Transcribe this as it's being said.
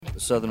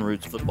Southern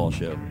Roots Football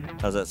Show.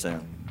 How's that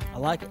sound? I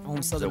like it.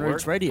 On Southern work?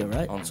 Roots Radio,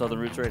 right? On Southern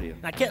Roots Radio.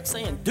 I kept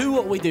saying, do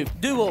what we do.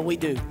 Do what we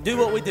do. Do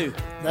what we do.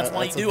 That's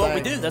why you do what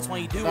we do. That's why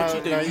you do what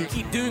you do. You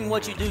keep doing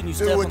what you do and you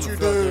step on the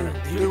floor.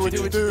 Do what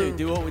you do.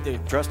 Do what we do.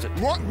 Trust it.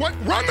 What?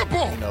 Run the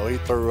ball! You know, he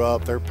threw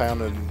up. They're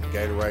pounding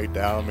Gatorade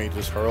down him. He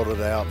just hurled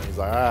it out. And he's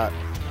like, all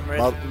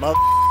right, mother,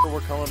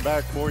 we're coming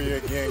back for you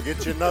again.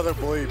 Get you another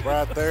bleep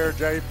right there,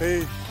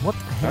 JP. What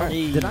the hell?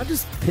 Did I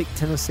just pick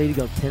Tennessee to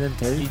go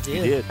 10-2? You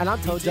did. And I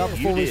told y'all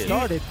before we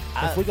started,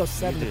 if we go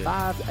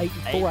 7-5,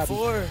 8-4, I'd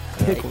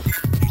be tickled.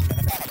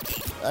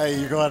 Hey,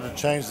 you're going to have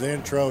to change the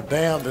intro.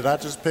 Damn, did I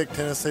just pick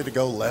Tennessee to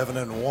go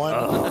 11-1?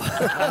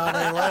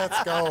 I mean,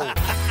 let's go.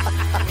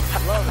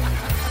 Love it.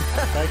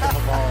 Taking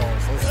the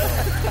balls.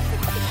 Let's go.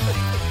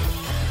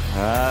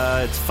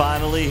 It's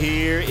finally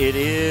here. It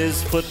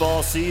is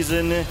football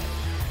season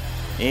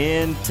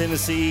in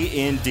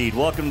Tennessee, indeed.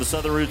 Welcome to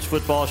Southern Roots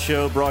Football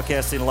Show,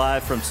 broadcasting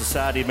live from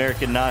Society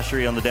American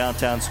Nashery on the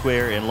downtown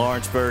square in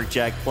Lawrenceburg.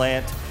 Jack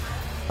Plant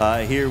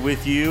here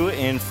with you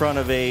in front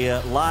of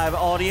a live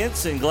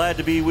audience, and glad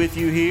to be with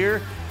you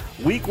here.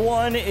 Week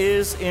 1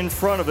 is in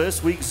front of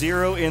us. Week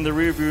 0 in the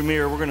rearview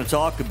mirror. We're going to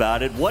talk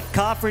about it. What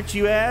conference,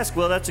 you ask?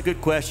 Well, that's a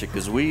good question,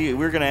 because we're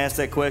going to ask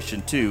that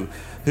question too.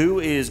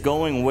 Who is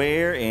going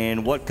where,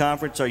 and what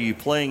conference are you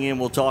playing in?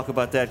 We'll talk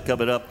about that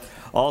coming up.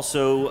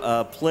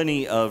 Also,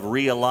 plenty of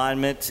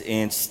realignment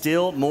and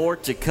still more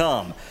to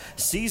come.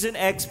 Season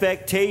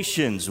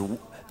expectations.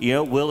 You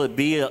know, will it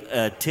be a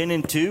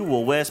 10-2?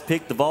 Will Wes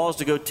pick the Vols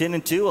to go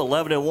 10-2,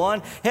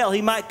 11-1? Hell,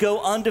 he might go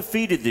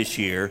undefeated this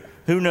year.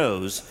 Who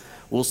knows?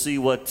 We'll see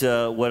what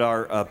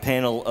our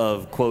panel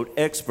of, quote,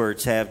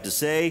 experts have to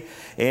say.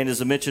 And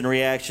as I mentioned,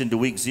 reaction to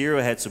Week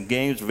 0, had some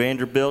games,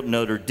 Vanderbilt,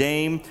 Notre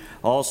Dame.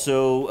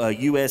 Also,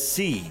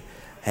 USC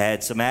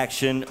had some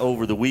action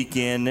over the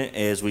weekend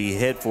as we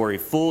head for a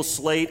full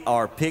slate.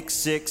 Our Pick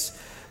 6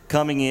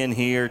 coming in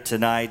here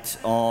tonight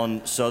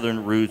on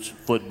Southern Roots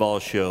Football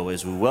Show.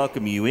 As we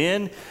welcome you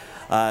in,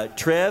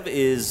 Trev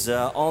is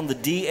on the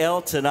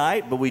DL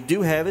tonight, but we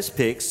do have his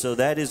picks, so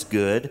that is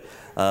good.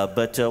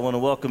 But I want to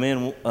welcome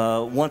in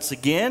once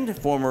again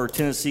former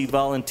Tennessee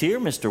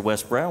Volunteer, Mr.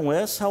 Wes Brown.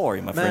 Wes, how are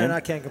you, my friend? Man,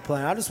 I can't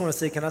complain. I just want to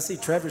see, can I see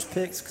Trevor's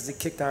picks? Because he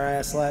kicked our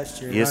ass last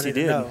year. Yes, he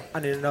did. I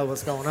need to know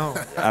what's going on.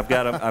 I've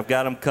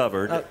got him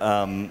covered.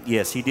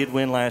 Yes, he did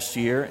win last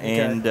year.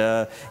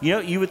 And,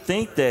 you would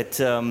think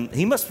that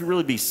he must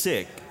really be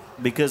sick,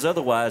 because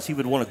otherwise he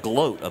would want to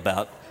gloat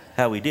about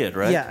how he did,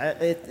 right? Yeah,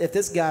 if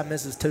this guy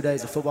misses 2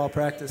 days of football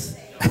practice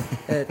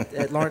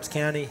at Lawrence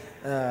County,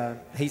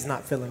 he's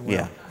not feeling well.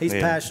 Yeah, he's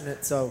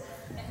passionate, so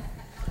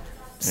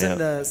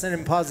send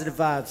him positive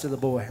vibes to the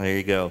boy. There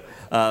you go.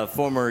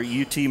 Former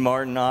UT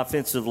Martin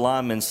offensive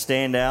lineman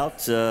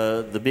standout,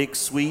 the big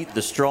sweet,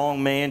 the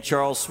strong man,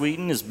 Charles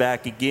Sweeten, is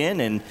back again,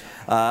 and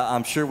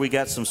I'm sure we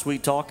got some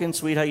sweet talking.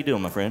 Sweet, how you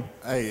doing, my friend?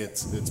 Hey,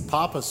 it's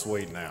Papa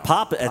Sweet now.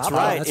 Papa, that's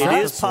right. That's it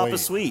right. is Papa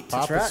Sweet.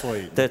 Papa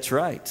Sweet. That's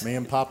right. Me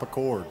and Papa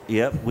Cord.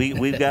 Yep,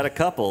 we've got a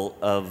couple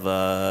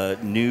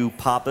of new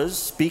Papas.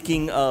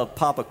 Speaking of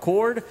Papa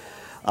Cord,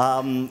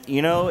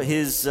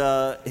 his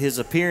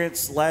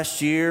appearance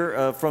last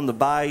year from the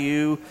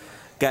Bayou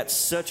got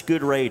such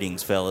good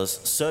ratings, fellas,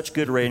 such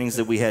good ratings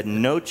that we had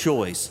no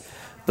choice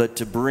but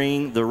to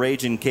bring the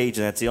Ragin'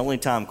 Cajun. That's the only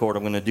time, Cord,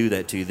 I'm going to do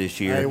that to you this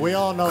year. Hey, we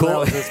all know that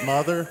was his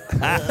mother.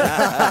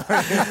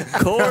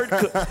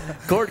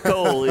 Cord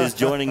Cole is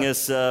joining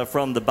us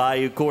from the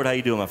Bayou. Cord, how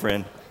you doing, my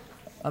friend?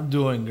 I'm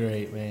doing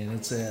great, man.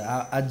 It's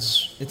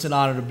an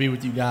honor to be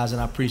with you guys,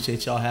 and I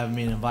appreciate y'all having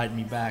me and inviting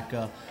me back.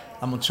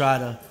 I'm going to try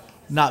to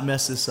not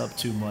mess this up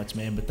too much,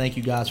 man, but thank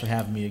you guys for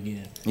having me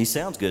again. He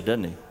sounds good,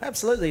 doesn't he?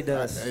 Absolutely he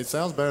does. It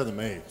sounds better than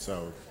me,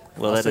 so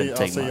well, I'll see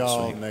much,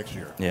 y'all so. next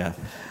year. Yeah.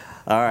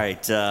 All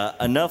right,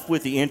 enough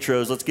with the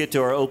intros. Let's get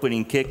to our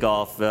opening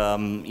kickoff.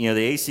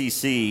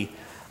 The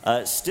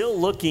ACC still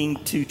looking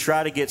to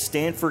try to get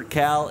Stanford,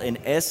 Cal, and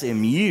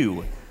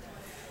SMU.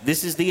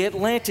 This is the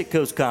Atlantic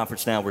Coast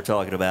Conference now we're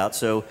talking about,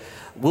 so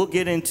we'll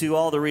get into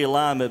all the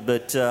realignment,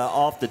 but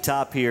off the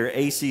top here,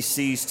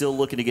 ACC still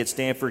looking to get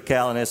Stanford,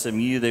 Cal, and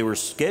SMU. They were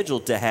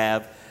scheduled to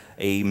have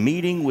a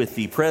meeting with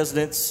the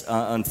presidents.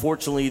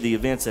 Unfortunately, the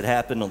events that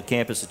happened on the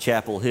campus of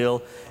Chapel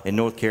Hill in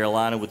North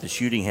Carolina with the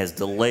shooting has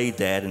delayed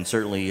that, and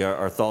certainly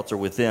our thoughts are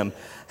with them.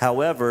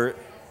 However,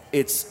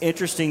 it's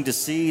interesting to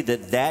see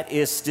that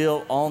is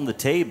still on the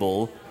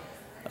table.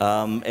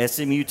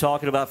 SMU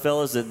talking about,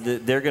 fellas,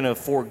 that they're going to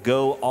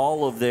forego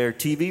all of their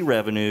TV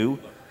revenue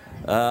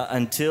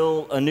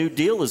until a new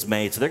deal is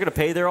made. So they're going to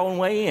pay their own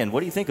way in. What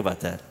do you think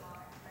about that?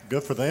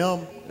 Good for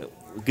them.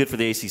 Good for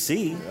the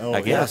ACC,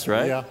 I guess,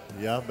 right?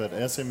 Yeah, but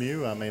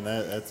SMU, I mean,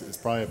 it's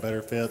probably a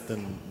better fit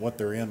than what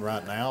they're in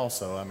right now.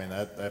 So, I mean,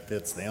 that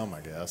fits them,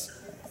 I guess.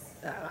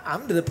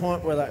 I'm to the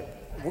point where,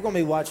 we're going to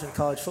be watching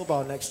college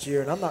football next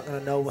year, and I'm not going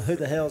to know who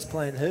the hell is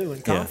playing who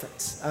in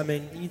conference. Yeah. I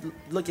mean, you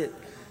look at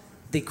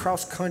the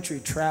cross-country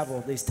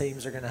travel these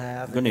teams are going to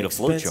have. We're going to need a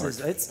flow chart.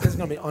 It's going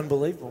to be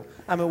unbelievable.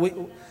 I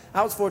mean,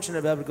 I was fortunate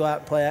to be able to go out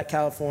and play at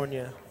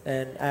California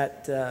and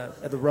at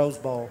the Rose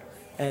Bowl.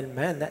 And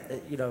man,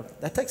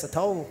 that takes a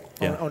toll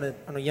on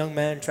a young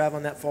man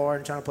traveling that far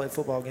and trying to play a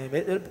football game.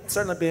 It'll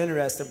certainly be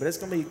interesting, but it's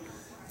going to be,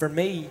 for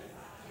me,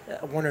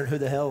 wondering who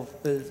the hell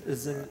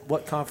is in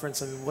what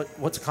conference and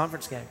what's a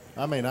conference game.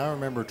 I mean, I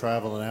remember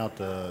traveling out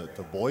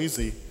to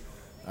Boise.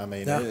 I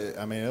mean,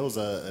 it was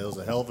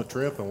a hell of a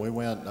trip, and we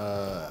went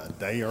a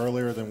day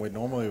earlier than we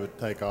normally would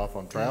take off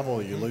on travel.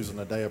 Mm-hmm. You're losing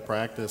a day of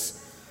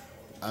practice.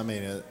 I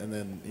mean, and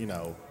then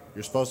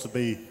you're supposed to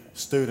be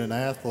student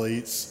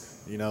athletes.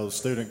 The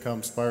student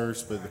comes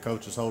first, but the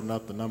coach is holding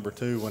up the number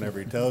 2 whenever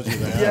he tells you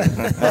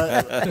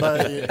that.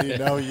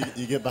 But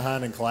you get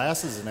behind in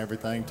classes and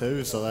everything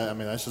too. So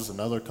that's just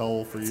another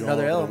toll for you.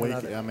 Another on the week.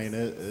 element of it. I mean,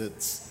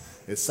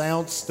 it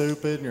sounds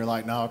stupid, and you're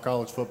like, no,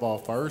 college football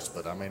first.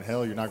 But I mean,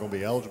 hell, you're not going to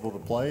be eligible to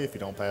play if you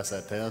don't pass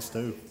that test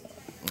too.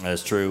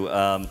 That's true.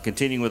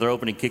 Continuing with our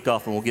opening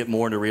kickoff, and we'll get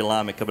more into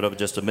realignment coming up in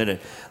just a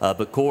minute.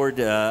 But Cord,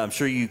 I'm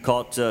sure you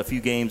caught a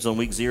few games on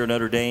week 0,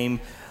 Notre Dame.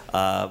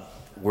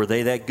 Were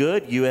they that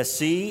good?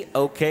 USC,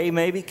 okay,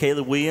 maybe.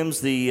 Caleb Williams,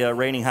 the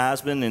reigning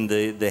Heisman and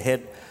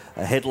the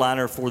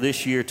headliner for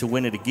this year to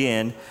win it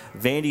again.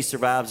 Vandy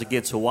survives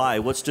against Hawaii.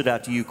 What stood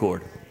out to you,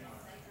 Cord?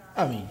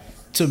 I mean,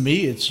 to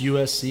me, it's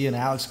USC and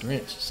Alex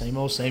Grinch. Same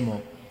old, same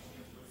old.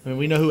 I mean,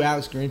 we know who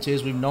Alex Grinch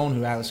is. We've known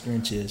who Alex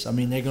Grinch is. I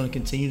mean, they're going to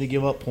continue to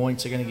give up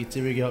points. They're going to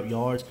continue to give up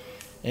yards.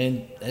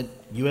 And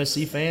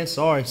USC fans,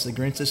 sorry, it's the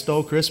Grinch that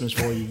stole Christmas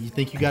for you. You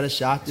think you got a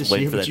shot this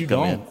year, but you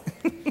don't.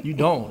 You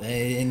don't.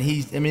 And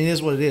it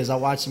is what it is. I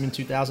watched him in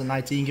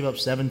 2019 give up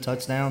 7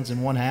 touchdowns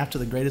in one half to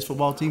the greatest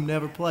football team to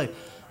ever play.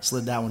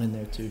 Slid that one in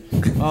there, too.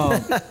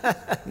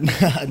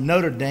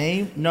 Notre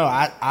Dame, no,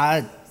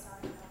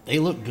 they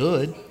look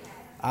good.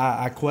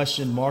 I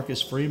questioned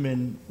Marcus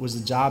Freeman. Was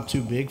the job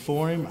too big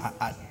for him?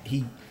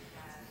 He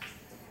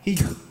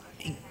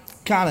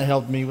kind of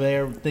helped me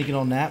there thinking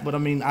on that. But, I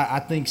mean, I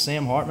think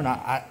Sam Hartman,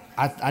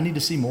 I need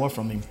to see more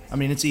from him. I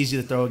mean, it's easy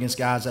to throw against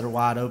guys that are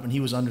wide open.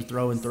 He was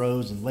underthrowing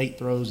throws and late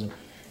throws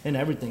and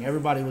everything.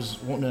 Everybody was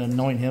wanting to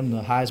anoint him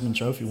the Heisman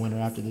Trophy winner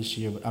after this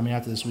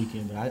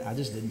weekend. But I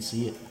just didn't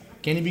see it.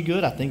 Can he be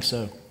good? I think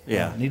so.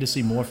 Yeah. I need to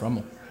see more from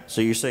him.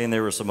 So you're saying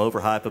there was some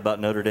overhype about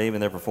Notre Dame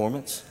and their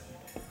performance?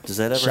 Does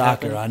that ever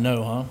Shocker, happen? I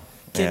know,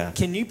 huh?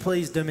 Can you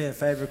please do me a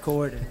favor,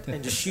 Cord,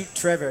 and just shoot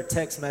Trevor a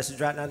text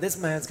message right now? This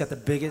man's got the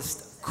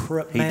biggest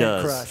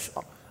man crush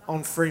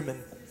on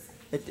Freeman.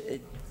 I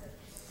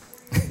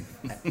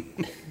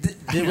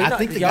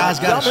think the guy's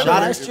got a shot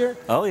last year.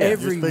 Oh yeah,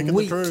 every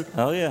week.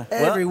 Oh yeah,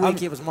 every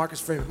week it was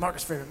Marcus Freeman.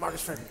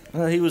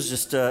 Well, he was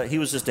just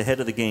ahead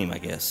of the game, I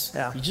guess.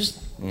 Yeah, you just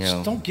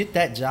don't get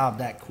that job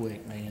that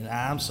quick, man.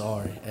 I'm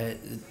sorry.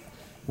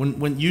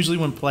 Usually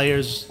when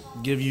players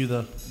give you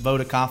the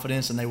vote of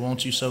confidence and they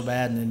want you so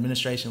bad and the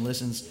administration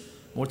listens,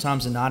 more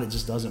times than not, it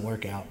just doesn't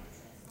work out.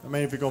 I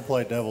mean, if you're going to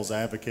play devil's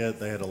advocate,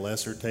 they had a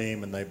lesser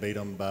team and they beat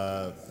them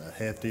by a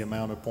hefty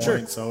amount of points.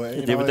 Sure. So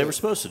they did what they were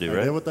supposed to do, right?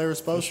 They did what they were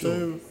supposed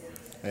to.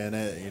 And,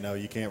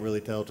 you can't really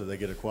tell till they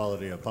get a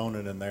quality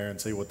opponent in there and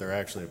see what they're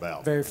actually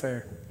about. Very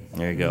fair.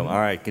 There you go. All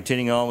right,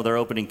 continuing on with our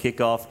opening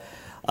kickoff.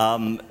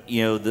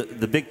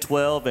 The Big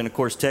 12 and, of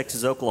course,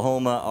 Texas,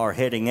 Oklahoma are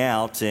heading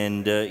out.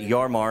 And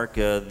Yarmark,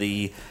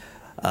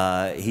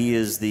 he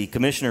is the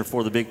commissioner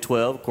for the Big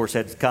 12. Of course,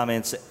 had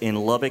comments in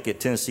Lubbock at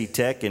Tennessee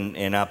Tech,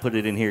 and I put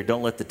it in here,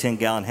 don't let the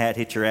 10-gallon hat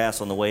hit your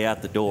ass on the way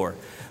out the door.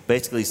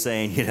 Basically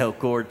saying,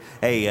 Cord,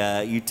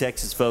 hey, you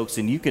Texas folks,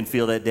 and you can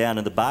feel that down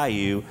in the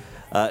bayou.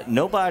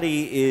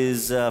 Nobody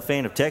is a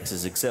fan of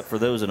Texas except for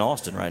those in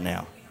Austin right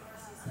now.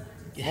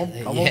 I'm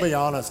going to be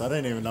honest. I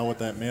didn't even know what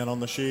that meant on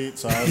the sheet,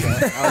 so I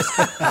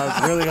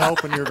was really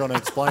hoping you were going to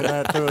explain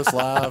that to us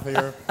live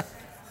here.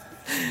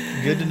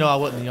 Good to know I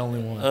wasn't the only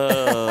one.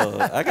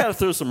 I got to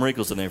throw some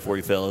wrinkles in there for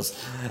you, fellas.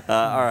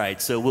 All right,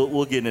 so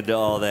we'll get into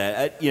all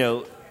that.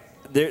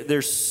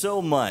 There's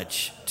so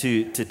much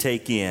to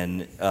take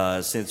in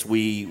since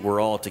we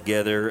were all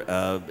together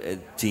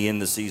to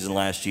end the season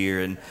last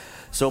year, and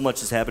so much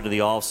has happened in the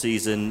off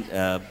season.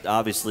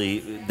 Obviously,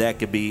 that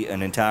could be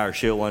an entire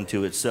show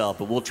unto itself,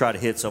 but we'll try to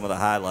hit some of the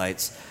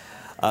highlights.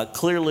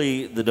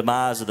 Clearly, the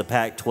demise of the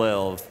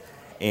Pac-12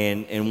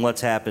 and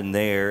what's happened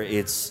there,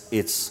 it's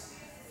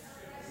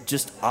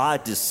just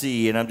odd to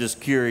see, and I'm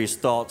just curious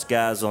thoughts,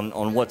 guys,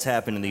 on what's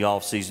happened in the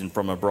offseason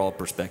from a broad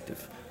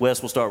perspective.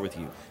 Wes, we'll start with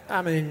you.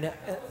 I mean,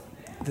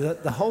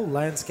 the whole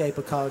landscape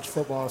of college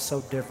football is so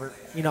different.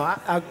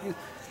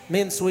 Me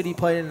and Sweetie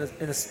played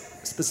in a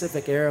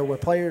specific era where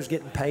players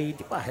getting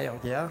paid. Well, hell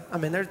yeah. I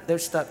mean,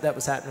 there's stuff that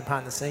was happening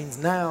behind the scenes.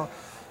 Now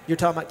you're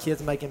talking about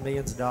kids making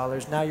millions of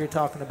dollars. Now you're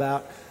talking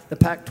about the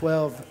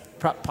Pac-12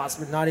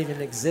 possibly not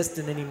even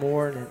existing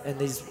anymore, and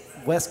these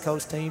West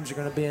Coast teams are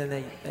going to be in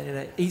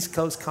an East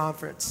Coast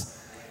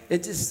conference.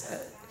 It just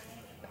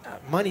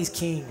money's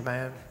king,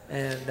 man,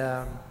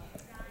 and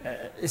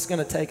it's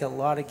going to take a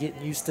lot of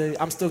getting used to.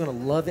 I'm still going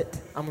to love it.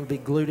 I'm going to be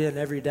glued in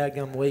every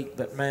daggum week.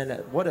 But man,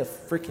 what a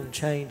freaking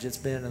change it's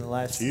been in the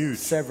last 3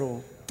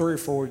 or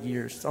 4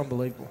 years. It's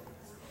unbelievable.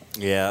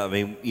 Yeah, I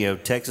mean,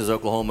 Texas,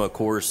 Oklahoma, of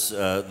course,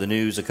 the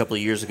news a couple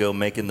of years ago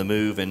making the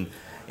move and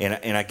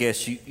and I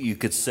guess you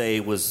could say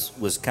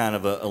was kind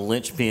of a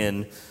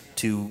linchpin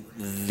to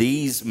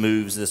these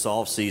moves this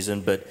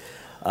offseason. But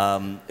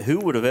who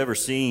would have ever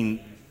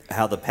seen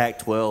how the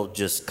Pac-12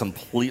 just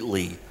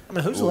completely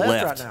who's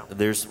left right now?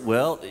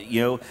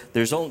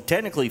 There's only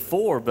technically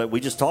 4, but we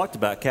just talked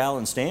about Cal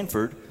and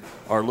Stanford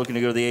are looking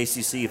to go to the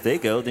ACC. If they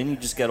go, then you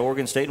just got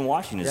Oregon State and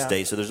Washington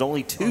State. So there's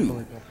only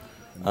 2.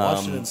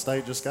 Washington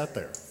State just got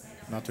there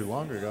not too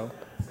long ago.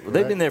 Well,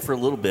 they've been there for a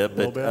little bit,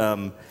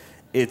 but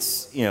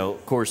it's,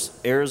 of course,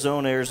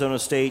 Arizona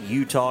State,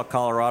 Utah,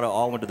 Colorado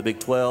all went to the Big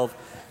 12.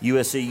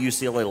 USC,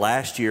 UCLA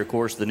last year, of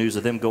course, the news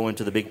of them going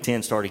to the Big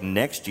 10 starting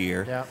next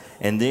year. Yeah.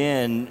 And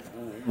then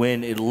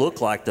when it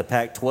looked like the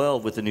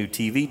Pac-12 with the new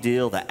TV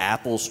deal, the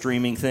Apple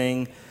streaming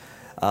thing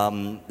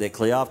that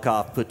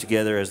Kliavkoff put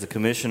together as the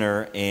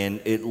commissioner, and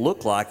it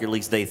looked like, or at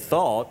least they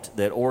thought,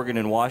 that Oregon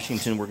and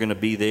Washington were going to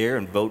be there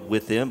and vote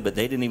with them, but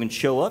they didn't even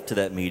show up to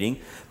that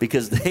meeting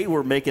because they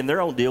were making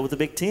their own deal with the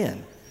Big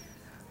 10.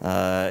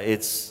 And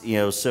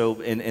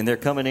they're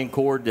coming in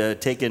cord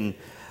taking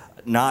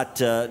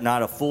not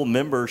a full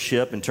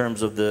membership in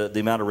terms of the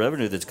amount of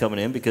revenue that's coming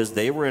in because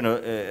they were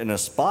in a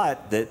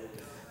spot that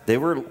they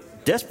were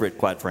desperate,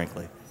 quite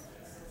frankly.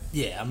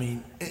 Yeah,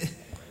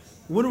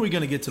 when are we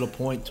going to get to the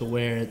point to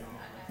where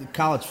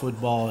college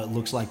football it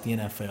looks like the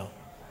NFL?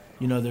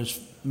 There's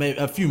maybe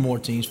a few more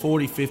teams,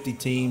 40, 50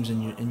 teams,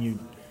 and you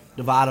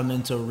divide them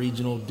into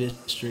regional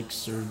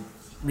districts or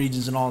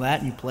regions and all that,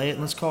 and you play it,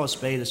 and let's call a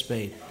spade a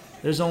spade.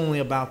 There's only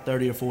about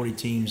 30 or 40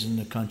 teams in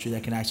the country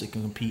that can actually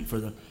compete for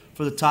the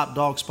top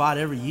dog spot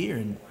every year,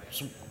 and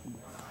so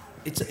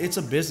it's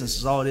a business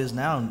is all it is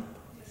now, and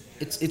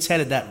it's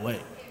headed that way.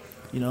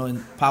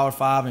 In Power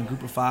 5 and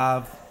Group of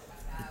 5,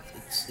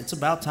 it's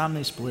about time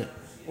they split.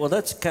 Well,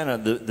 that's kind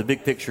of the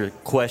big picture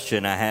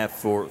question I have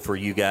for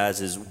you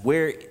guys is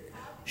where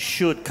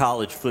should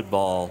college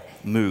football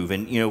move?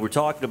 And, we're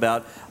talking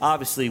about,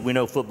 obviously, we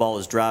know football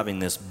is driving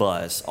this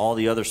bus. All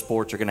the other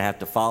sports are going to have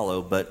to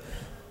follow, but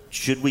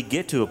should we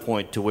get to a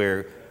point to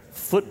where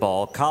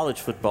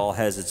college football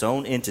has its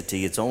own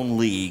entity, its own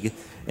league,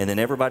 and then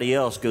everybody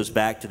else goes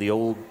back to the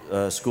old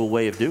school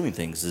way of doing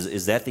things?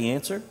 Is that the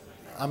answer?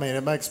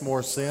 It makes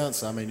more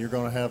sense. You're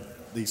going to have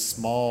these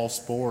small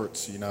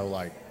sports,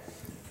 like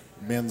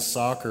men's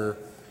soccer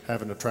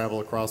having to travel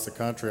across the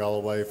country all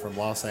the way from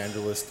Los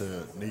Angeles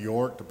to New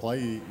York to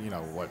play,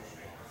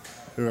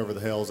 whoever the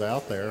hell's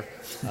out there.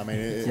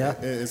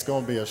 It's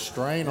going to be a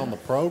strain on the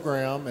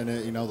program, and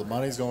the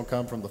money's going to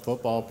come from the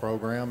football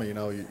program.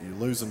 You're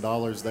losing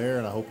dollars there,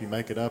 and I hope you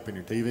make it up in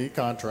your TV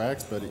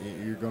contracts, but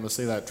you're going to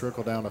see that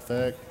trickle-down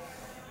effect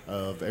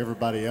of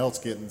everybody else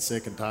getting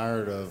sick and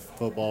tired of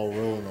football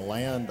ruling the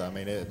land.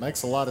 It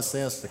makes a lot of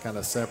sense to kind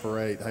of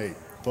separate, hey,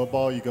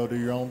 football, you go do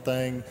your own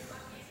thing.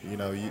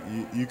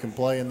 You can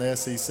play in the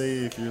SEC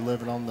if you're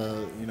living on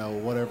the,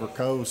 whatever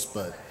coast,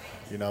 but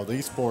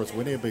these sports,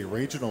 we need to be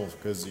regional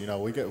because,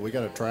 we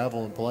got to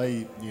travel and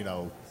play,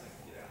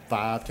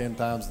 5-10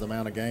 times the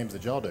amount of games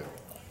that y'all do.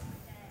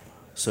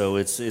 So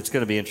it's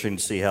going to be interesting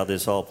to see how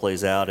this all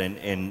plays out.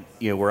 And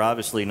we're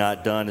obviously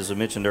not done. As I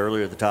mentioned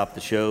earlier at the top of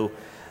the show,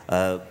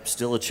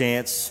 still a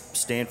chance.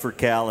 Stanford,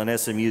 Cal, and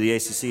SMU, the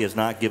ACC has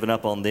not given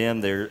up on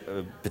them.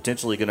 They're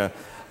potentially going to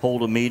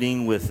hold a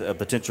meeting with a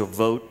potential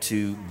vote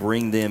to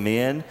bring them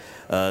in.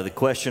 The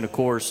question, of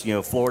course,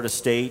 Florida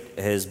State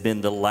has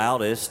been the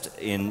loudest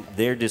in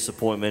their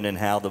disappointment in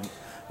how the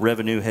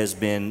revenue has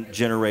been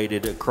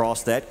generated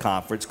across that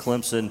conference.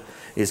 Clemson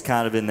is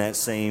kind of in that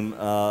same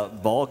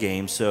ball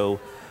game,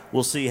 so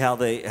we'll see how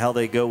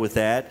they go with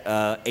that.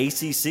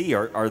 ACC,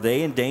 are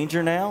they in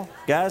danger now,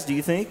 guys? Do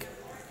you think?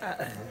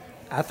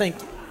 I think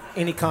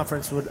any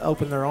conference would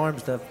open their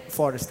arms to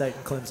Florida State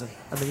and Clemson.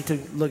 You're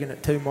looking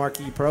at 2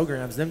 marquee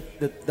programs.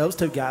 Those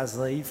 2 guys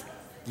leave.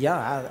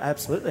 Yeah,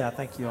 absolutely. I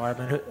think you are.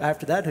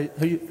 After that,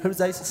 who does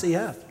ACC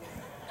have?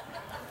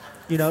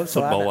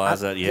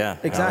 Football-wise, yeah.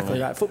 Exactly,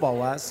 right,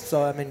 football-wise.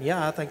 So,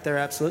 I think they're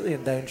absolutely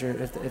in danger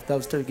if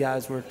those 2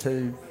 guys were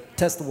to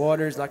test the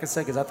waters, like I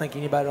said, because I think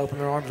anybody would open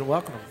their arms and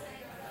welcome them.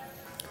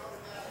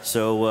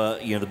 So,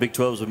 the Big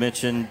 12, as we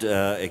mentioned,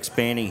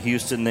 expanding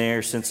Houston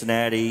there,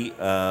 Cincinnati.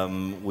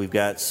 We've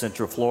got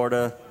Central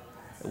Florida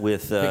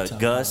with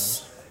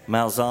Gus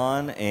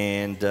Malzahn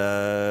and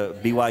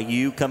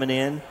BYU coming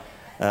in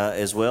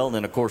as well. And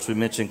then, of course, we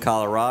mentioned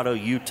Colorado,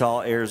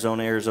 Utah,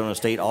 Arizona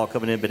State all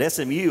coming in. But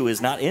SMU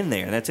is not in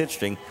there, and that's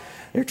interesting.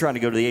 They're trying to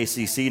go to the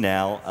ACC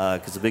now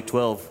because the Big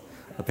 12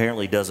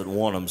 apparently doesn't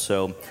want them.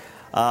 So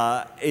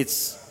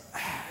it's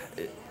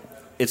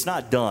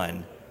not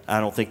done. I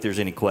don't think there's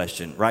any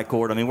question. Right,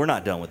 Cord? We're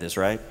not done with this,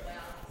 right?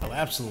 Oh,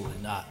 absolutely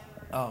not.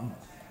 Can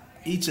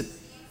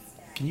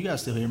you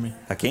guys still hear me?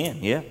 I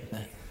can, yeah.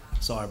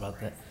 Sorry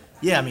about that.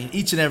 Yeah,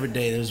 each and every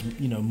day there's,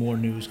 more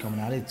news coming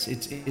out.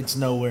 It's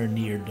nowhere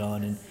near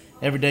done. And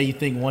every day you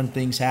think one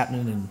thing's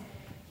happening and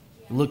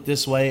look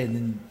this way, and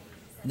then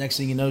next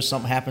thing you know,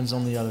 something happens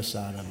on the other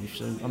side of you.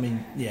 So,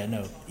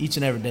 each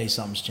and every day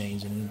something's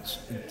changing.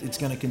 It's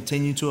going to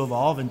continue to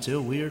evolve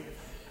until we're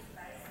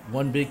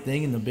one big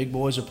thing, and the big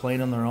boys are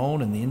playing on their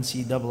own, and the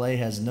NCAA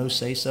has no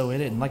say-so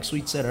in it. And like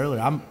Sweet said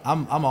earlier,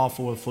 I'm all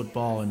for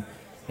football and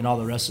all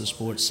the rest of the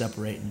sports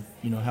separating.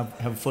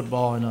 Have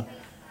football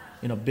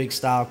in a big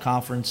style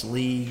conference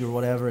league or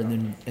whatever,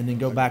 and then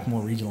go back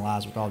more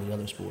regionalized with all the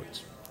other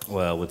sports.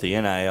 Well, with the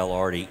NIL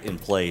already in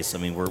place, I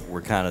mean,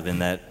 we're kind of in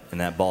that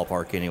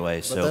ballpark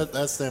anyway. So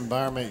that's the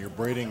environment you're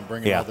bringing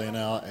all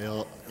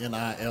the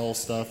NIL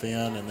stuff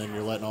in, and then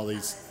you're letting all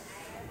these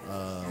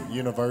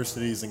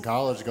universities and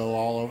college go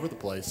all over the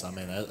place. I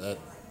mean,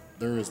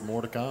 there is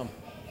more to come.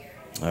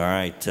 All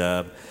right.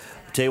 Tell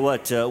you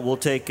what, we'll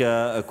take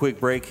a quick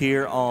break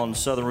here on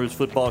Southern Roots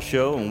Football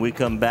Show. When we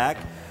come back,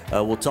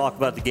 we'll talk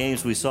about the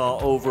games we saw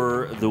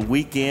over the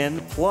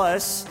weekend,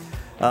 plus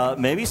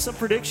maybe some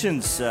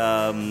predictions,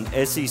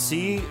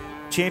 SEC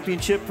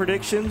championship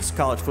predictions,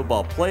 college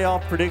football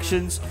playoff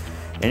predictions,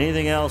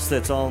 anything else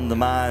that's on the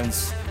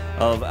minds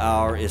of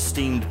our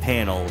esteemed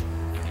panel.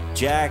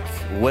 Jack,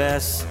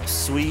 Wes,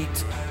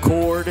 Sweet,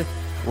 Cord,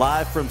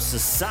 live from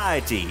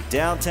Society,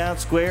 Downtown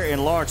Square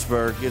in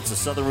Lawrenceburg. It's a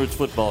Southern Roots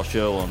Football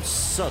Show on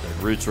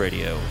Southern Roots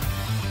Radio.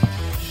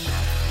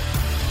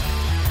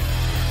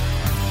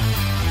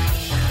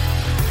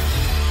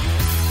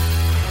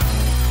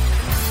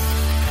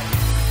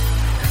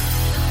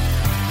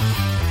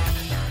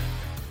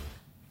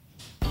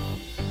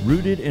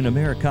 Rooted in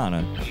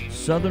Americana,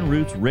 Southern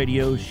Roots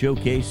Radio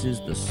showcases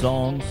the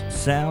songs,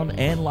 sound,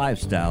 and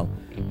lifestyle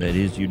that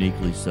is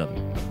uniquely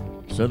Southern.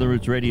 Southern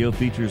Roots Radio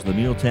features the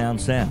Mealtown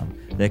sound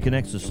that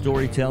connects the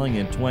storytelling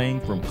and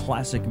twang from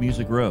classic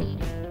Music Row,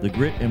 the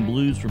grit and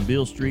blues from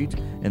Beale Street,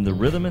 and the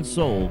rhythm and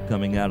soul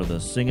coming out of the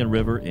Singing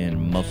River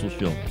in Muscle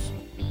Shoals.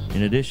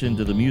 In addition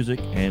to the music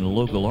and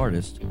local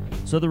artists,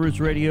 Southern Roots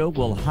Radio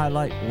will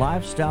highlight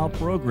lifestyle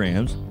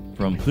programs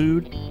from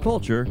food,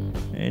 culture,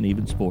 and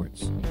even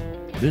sports.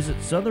 Visit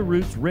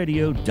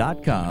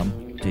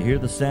southernrootsradio.com to hear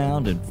the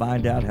sound and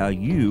find out how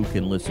you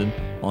can listen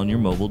on your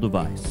mobile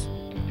device.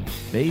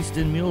 Based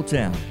in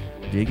Mealtown,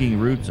 digging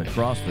roots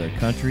across the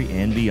country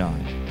and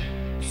beyond.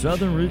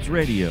 Southern Roots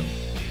Radio.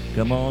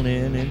 Come on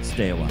in and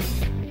stay a while.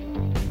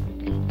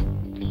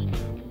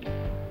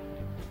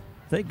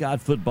 Thank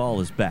God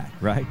football is back,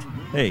 right?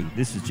 Hey,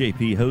 this is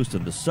JP, host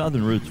of the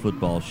Southern Roots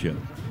Football Show.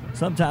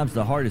 Sometimes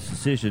the hardest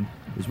decision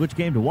is which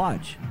game to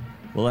watch.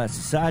 Well, at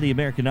Society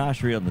American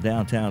Oshery on the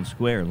Downtown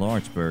Square in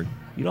Lawrenceburg,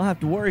 you don't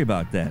have to worry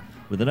about that,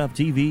 with enough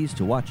TVs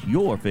to watch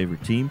your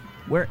favorite team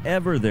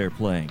wherever they're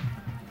playing.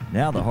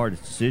 Now the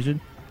hardest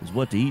decision is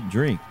what to eat and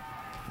drink.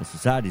 The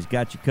Society's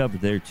got you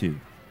covered there,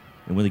 too.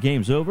 And when the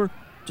game's over,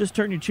 just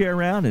turn your chair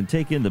around and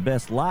take in the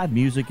best live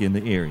music in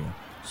the area.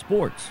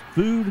 Sports,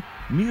 food,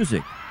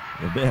 music,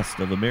 the best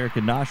of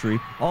American Noshery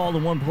all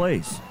in one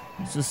place.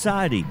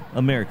 Society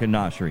American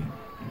Noshery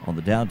on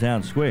the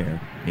Downtown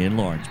Square in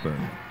Lawrenceburg.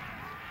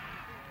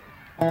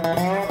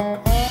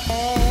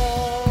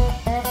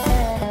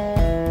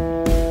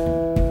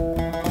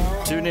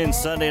 Tune in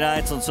Sunday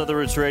nights on Southern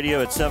Roots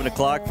Radio at 7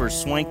 o'clock for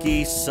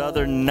Swanky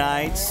Southern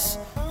Nights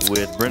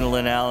with Brenda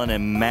Lynn Allen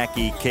and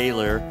Mackie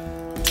Kaler.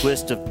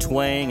 Twist of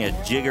twang, a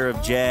jigger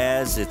of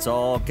jazz. It's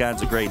all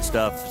kinds of great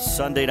stuff.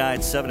 Sunday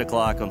night, 7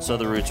 o'clock on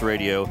Southern Roots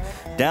Radio.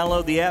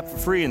 Download the app for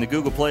free in the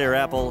Google Play or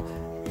Apple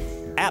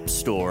App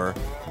Store,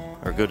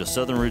 or go to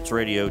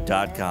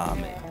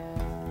southernrootsradio.com.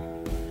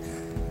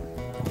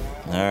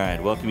 All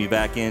right, welcome you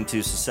back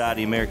into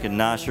Society American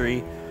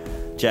Noshery.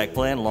 Jack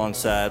Plant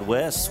alongside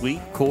Wes, Sweet,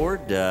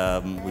 Cord.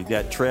 We've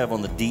got Trev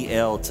on the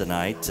DL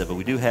tonight, but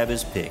we do have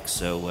his picks,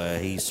 so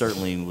he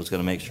certainly was going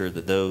to make sure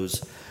that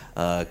those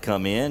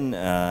come in.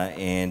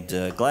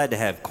 And glad to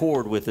have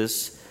Cord with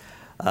us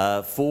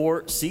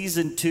for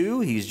Season 2.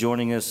 He's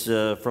joining us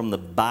from the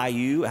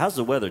Bayou. How's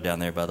the weather down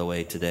there, by the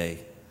way, today?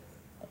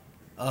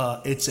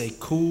 It's a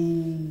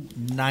cool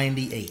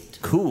 98.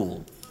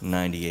 Cool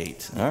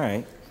 98. All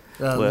right.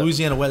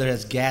 Louisiana weather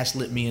has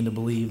gaslit me into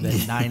believe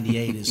that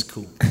 98 is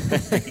cool.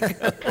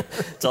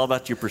 It's all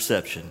about your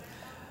perception.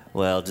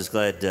 Well, just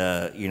glad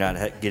you're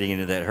not getting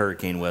into that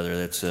hurricane weather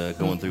that's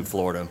going through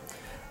Florida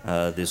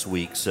this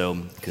week, so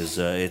because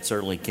it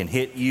certainly can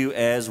hit you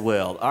as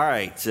well. All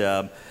right.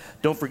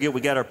 Don't forget,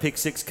 we got our Pick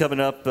 6 coming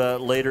up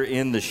later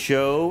in the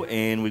show,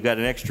 and we've got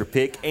an extra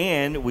pick,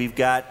 and we've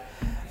got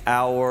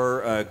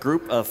our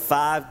group of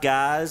 5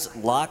 guys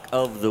lock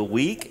of the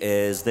week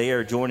as they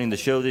are joining the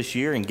show this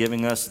year and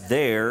giving us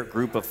their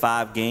group of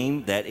 5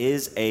 game that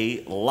is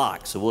a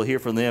lock. So we'll hear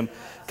from them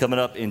coming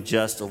up in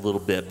just a little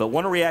bit. But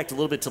want to react a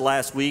little bit to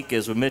last week.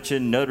 As we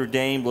mentioned, Notre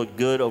Dame looked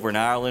good over in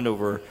Ireland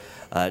over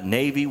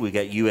Navy. We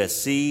got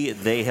USC.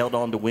 They held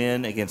on to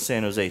win against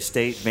San Jose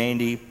State.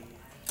 Vandy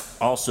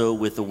also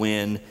with the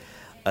win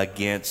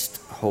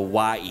against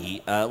Hawaii.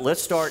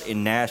 Let's start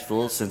in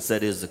Nashville since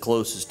that is the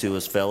closest to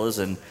us, fellas.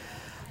 And,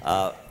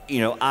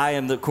 I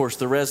am, of course,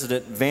 the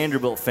resident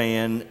Vanderbilt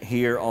fan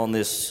here on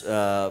this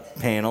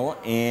panel.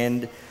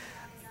 And,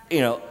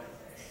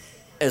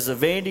 as a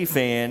Vandy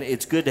fan,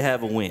 it's good to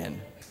have a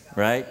win,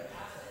 right?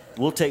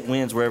 We'll take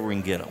wins wherever we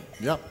can get them.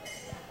 Yep.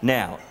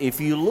 Now, if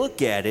you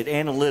look at it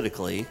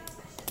analytically,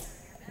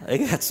 They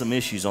got some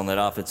issues on that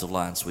offensive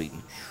line,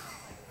 Sweetie.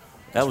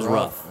 That was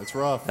rough. It's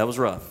rough. That was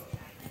rough.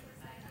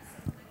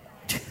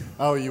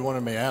 Oh, you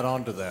wanted me to add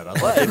on to that?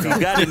 Well, if you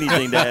got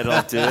anything to add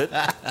on to it,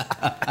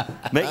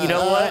 you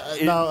know what?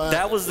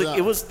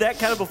 It was that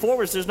kind of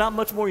performance. There's not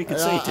much more you can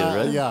say to it,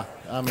 right? Yeah,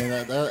 I mean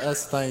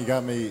that's the thing.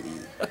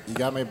 You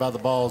got me by the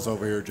balls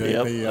over here,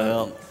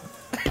 JP. Yep.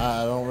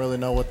 I don't really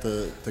know what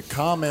the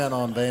comment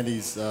on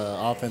Vandy's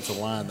offensive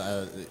line.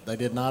 They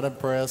did not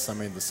impress. I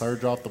mean, the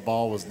surge off the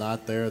ball was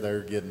not there. They were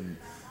getting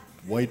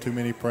way too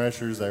many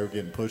pressures. They were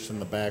getting pushed in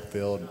the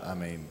backfield. I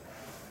mean,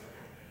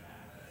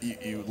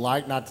 you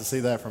like not to see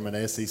that from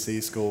an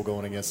SEC school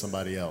going against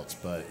somebody else,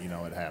 but,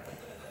 it happened.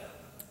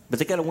 But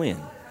they got to win,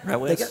 right,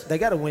 Wes? They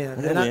got to win.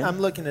 And I'm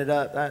looking it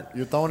up.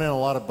 You're throwing in a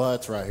lot of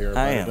butts right here,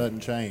 but it doesn't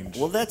change.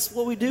 Well, that's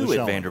what we do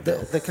at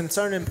Vanderbilt. The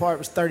concerning part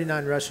was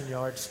 39 rushing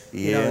yards.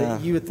 Yeah.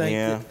 You would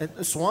think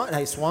that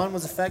Swan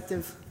was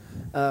effective.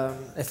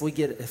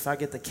 If I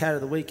get the cat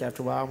of the week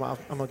after a while,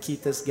 I'm going to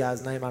keep this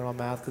guy's name out of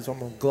my mouth because I'm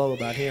going to glow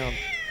about him.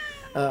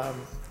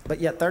 But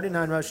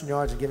 39 rushing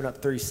yards and giving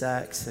up 3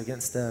 sacks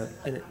against and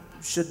it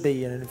should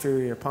be an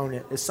inferior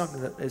opponent is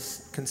something that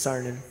is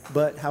concerning.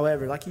 But,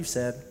 however, like you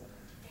said,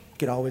 it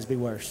could always be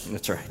worse.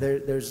 That's right.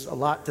 There's a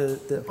lot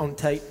on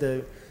tape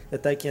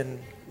that they can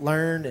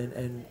learn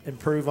and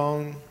improve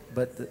on.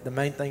 But the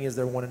main thing is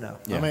they're 1-0.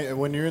 Yeah. I mean,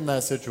 when you're in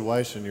that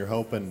situation, you're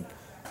hoping,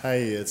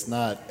 hey, it's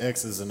not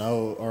X's and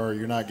O, or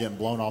you're not getting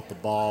blown off the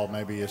ball.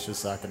 Maybe it's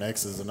just like an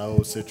X's and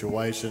O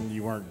situation.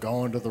 You weren't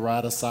going to the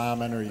right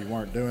assignment, or you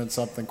weren't doing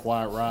something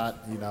quite right.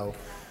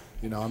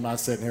 I'm not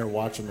sitting here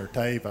watching their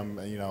tape.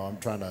 I'm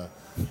trying to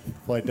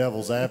play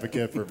devil's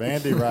advocate for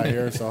Vandy right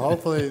here. So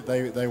hopefully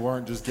they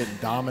weren't just getting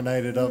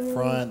dominated up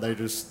front. They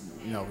just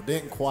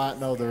didn't quite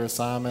know their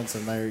assignments,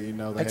 and they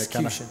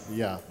execution.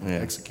 had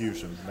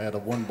execution. They had a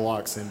one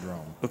block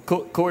syndrome. But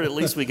Court, at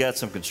least we got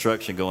some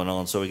construction going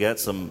on, so we got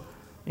some.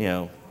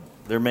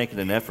 They're making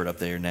an effort up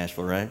there in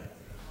Nashville, right?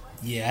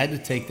 Yeah, I had to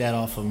take that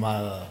off of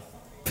my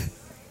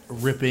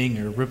ripping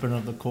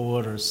of the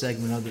cord or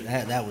segment of it.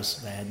 That was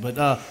bad. But,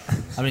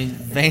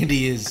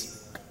 Vandy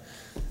is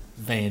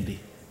Vandy.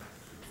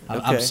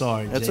 I'm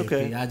sorry, That's JP.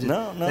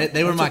 okay.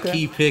 They were my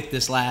key pick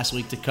this last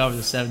week to cover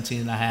the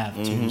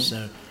 17.5, too,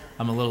 so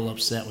I'm a little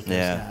upset with those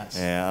guys.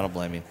 Yeah, I don't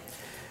blame you.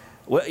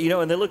 Well,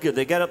 and they look good.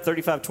 They got up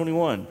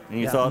 35-21, and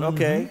you thought,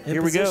 okay,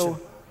 here we go.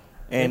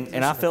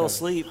 And I fell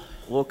asleep.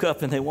 Woke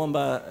up and they won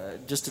by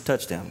just a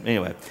touchdown.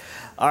 Anyway,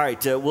 all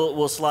right,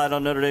 we'll slide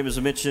on Notre Dame, as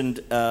I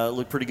mentioned.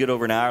 Looked pretty good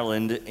over in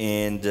Ireland,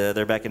 and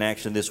they're back in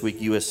action this week.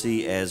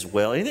 USC as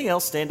well. Anything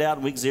else stand out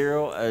in Week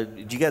 0?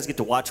 Did you guys get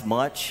to watch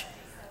much?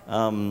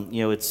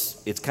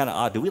 It's kind of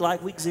odd. Do we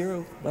like Week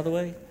 0, by the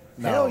way?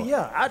 No. Hell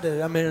yeah, I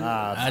do. I mean,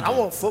 I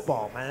want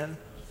football, man.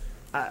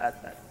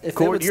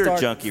 Cord, you're a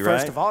junkie,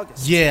 right? 1st of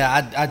August.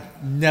 Yeah, I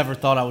never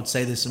thought I would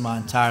say this in my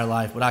entire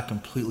life, but I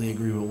completely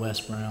agree with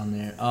Wes Brown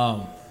there.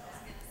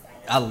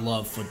 I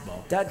love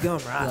football.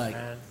 Dadgum right,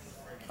 man.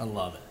 I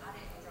love it.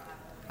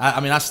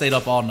 I stayed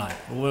up all night.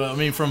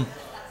 From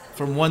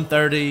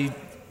 1:30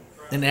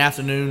 in the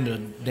afternoon to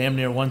damn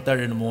near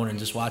 1:30 in the morning,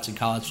 just watching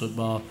college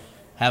football,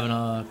 having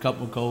a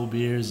couple of cold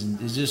beers,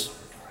 and it's just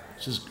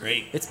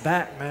great. It's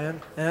back, man.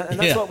 And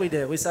that's what we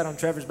did. We sat on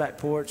Trevor's back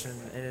porch and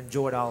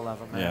enjoyed all of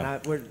them, man. Yeah.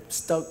 We're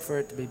stoked for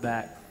it to be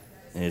back.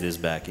 It is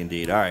back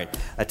indeed. All right.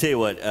 I tell you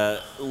what,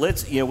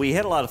 we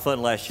had a lot of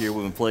fun last year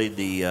when we played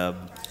the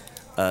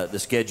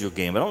scheduled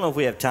game. I don't know if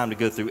we have time to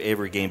go through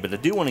every game, but I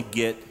do want to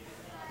get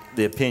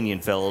the opinion,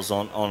 fellas,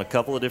 on a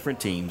couple of different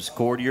teams.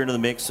 Cord, you're into the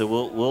mix, so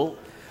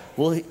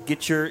we'll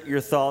get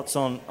your thoughts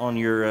on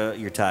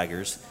your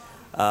Tigers.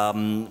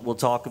 We'll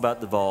talk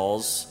about the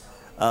Vols.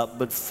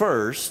 But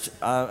first,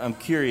 I'm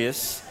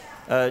curious,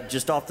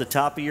 just off the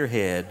top of your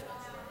head,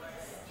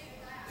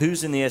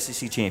 who's in the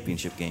SEC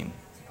championship game?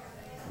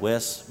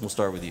 Wes, we'll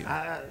start with you.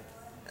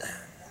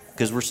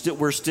 Because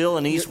we're still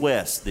in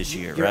East-West this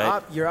year,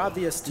 right? Your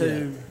obvious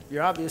two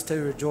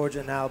are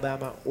Georgia and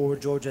Alabama, or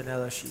Georgia and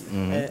LSU.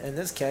 Mm-hmm. In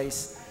this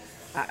case,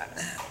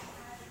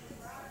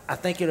 I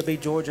think it'll be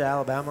Georgia,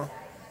 Alabama.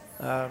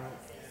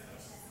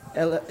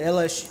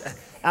 LSU,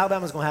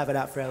 Alabama's going to have it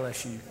out for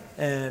LSU,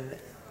 and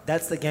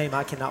that's the game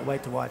I cannot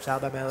wait to watch.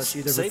 Alabama,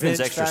 LSU. The Saban's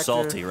extra factor,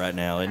 salty right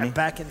now, isn't he?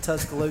 Back in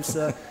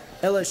Tuscaloosa,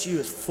 LSU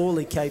is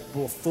fully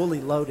capable,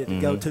 fully loaded to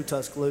go to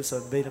Tuscaloosa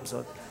and beat them.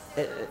 So.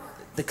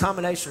 The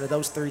combination of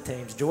those three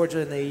teams,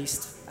 Georgia in the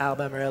East,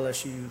 Alabama, or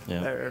LSU,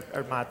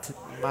 are my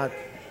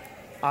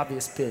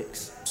obvious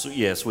picks. So,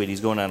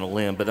 Sweetie's going on a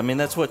limb, but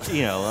that's what what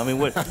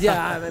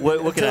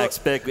can I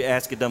expect?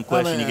 Ask a dumb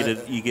question,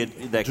 you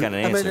get that kind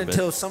of answer.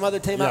 Until some other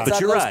team outside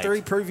those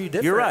three prove you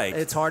different. You're right.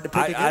 It's hard to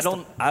pick against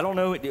them. I don't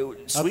know.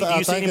 Sweet, do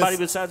you see anybody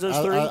besides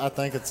those three? I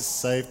think it's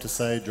safe to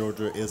say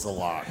Georgia is a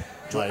lock.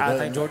 I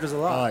think Georgia's a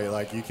lock.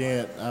 Like you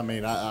can't.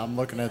 I'm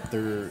looking at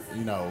their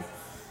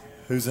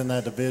who's in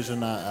that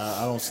division.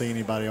 I don't see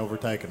anybody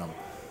overtaking them.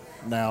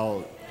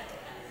 Now,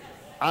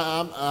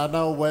 I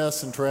know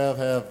Wes and Trev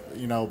have,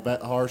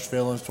 harsh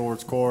feelings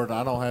towards Cord.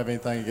 I don't have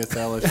anything against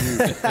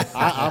LSU.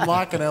 I'm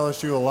liking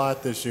LSU a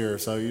lot this year.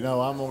 So,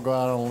 I'm going to go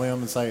out on a limb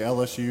and say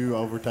LSU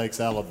overtakes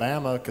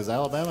Alabama because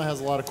Alabama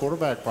has a lot of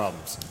quarterback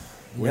problems.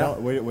 We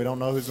don't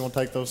know who's going to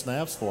take those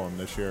snaps for them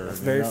this year. That's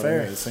very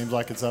fair. It seems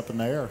like it's up in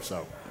the air.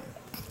 So.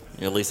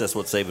 At least that's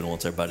what Saban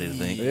wants everybody to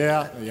think.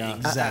 Yeah.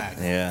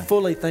 Exactly. I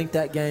fully think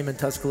that game in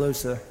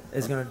Tuscaloosa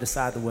is going to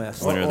decide the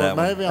West. Winner Or that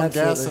one. maybe I'm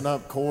Absolutely. gassing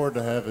up Cord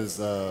to have his,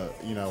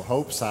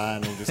 hopes high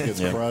and he just gets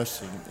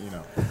crushed.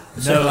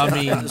 No, I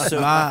mean,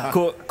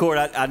 Cord,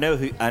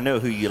 I know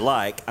who you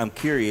like. I'm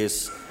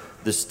curious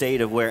the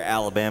state of where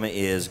Alabama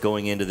is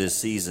going into this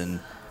season.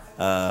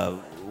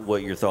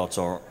 What your thoughts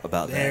are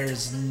about that?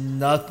 there's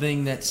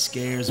nothing that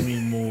scares me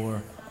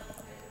more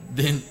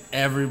than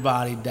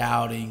everybody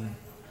doubting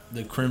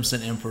the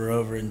Crimson Emperor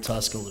over in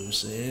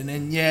Tuscaloosa. And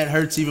it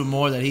hurts even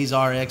more that he's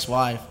our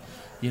ex-wife,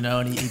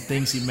 and he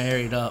thinks he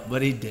married up,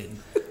 but he didn't.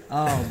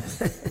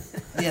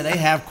 They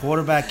have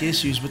quarterback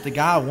issues, but the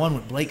guy won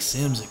with Blake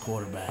Sims at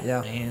quarterback.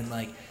 Yeah. Man,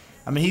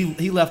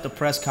 he left a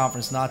press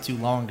conference not too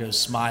long ago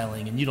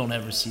smiling, and you don't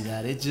ever see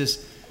that. It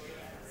just,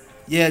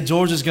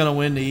 Georgia's going to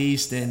win the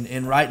East,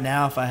 and right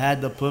now, if I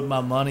had to put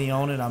my money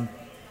on it, I'm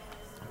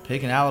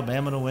picking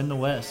Alabama to win the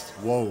West.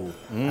 Whoa.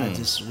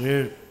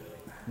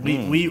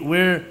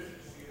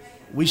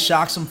 We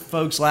shocked some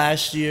folks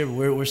last year.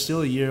 We're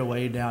still a year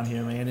away down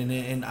here, man.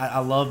 And I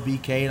love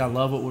BK and I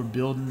love what we're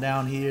building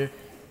down here.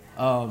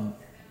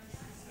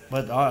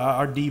 But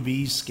our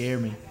DBs scare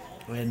me,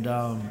 and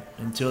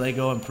until they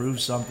go and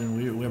prove something,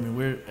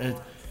 we're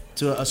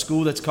to a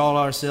school that's called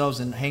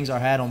ourselves and hangs our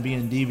hat on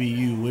being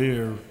DBU.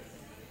 We're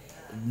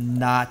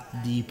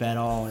not deep at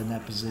all in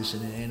that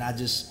position, and I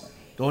just.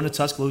 Going to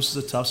Tuscaloosa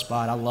is a tough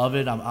spot. I love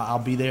it. I'll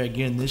be there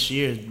again this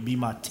year. It'll be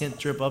my 10th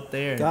trip up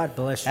there. God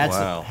bless you.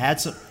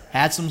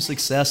 Had some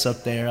success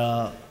up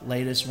there.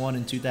 Latest one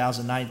in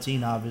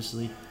 2019,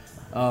 obviously.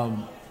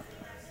 And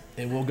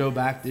we'll go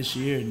back this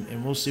year,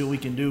 and we'll see what we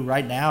can do.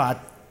 Right now,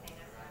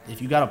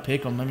 if you got to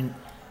pick them,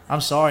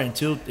 I'm sorry,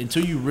 until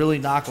you really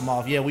knock them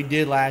off. Yeah, we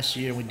did last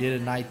year, and we did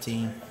in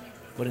 19.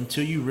 But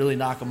until you really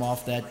knock them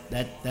off that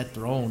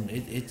throne,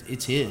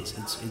 it's his.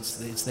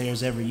 It's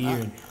theirs every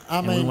year.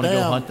 And we want to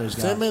go hunt those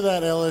guys. Send me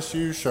that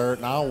LSU shirt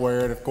and I'll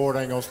wear it if Cord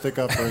ain't gonna stick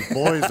up for his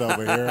boys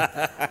over here.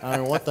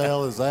 What the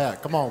hell is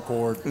that? Come on,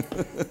 Cord.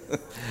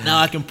 Now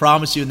I can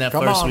promise you in that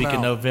first week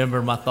in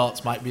November, my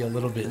thoughts might be a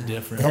little bit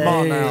different. Come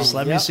on now. Just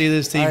let me see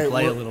this team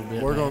play a little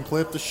bit. We're gonna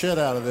clip the shit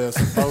out of this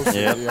and post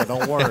it. Yeah,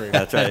 don't worry.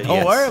 That's right.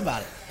 Don't worry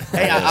about it.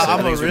 Hey, I'm a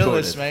everything's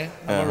realist, recorded.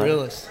 man. I'm a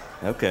realist.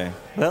 Okay.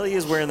 Well, he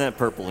is wearing that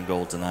purple and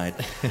gold tonight.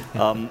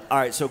 All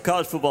right, so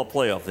college football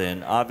playoff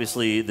then.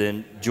 Obviously,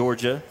 then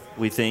Georgia,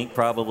 we think,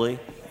 probably.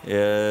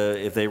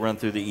 If they run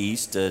through the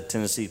East.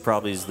 Tennessee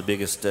probably is the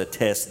biggest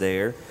test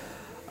there.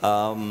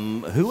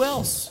 Who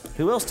else?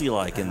 Who else do you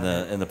like in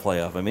the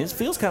playoff? It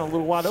feels kind of a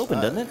little wide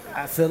open, doesn't it?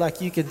 I feel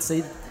like you can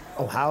see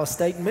Ohio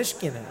State and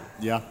Michigan in it.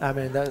 Yeah.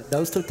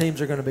 Those two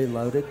teams are going to be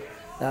loaded.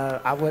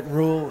 I wouldn't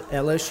rule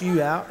LSU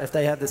out if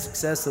they have the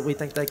success that we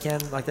think they can,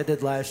 like they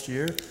did last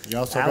year. You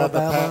also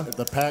Alabama. got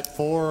the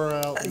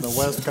Pac-4 out in the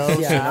West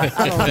Coast. Yeah,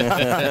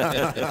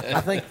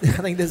 I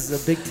think this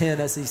is a Big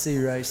Ten SEC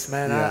race,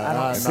 man. I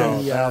don't see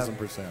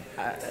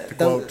 1,000%. To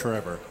quote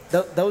Trevor.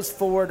 Those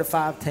 4 to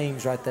 5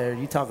 teams right there.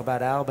 You talk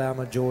about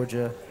Alabama,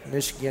 Georgia,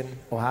 Michigan,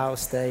 Ohio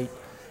State,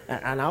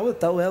 and I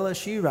would throw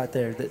LSU right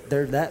there.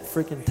 They're that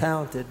freaking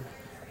talented.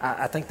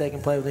 I think they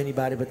can play with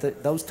anybody,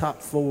 but those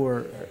top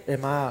 4,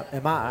 in my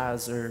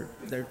eyes, they're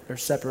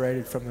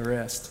separated from the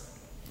rest.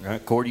 All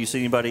right, Cord, do you see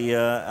anybody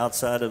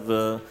outside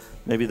of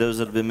maybe those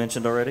that have been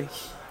mentioned already?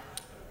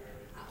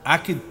 I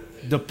could,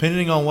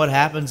 depending on what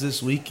happens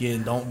this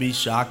weekend, don't be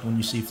shocked when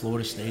you see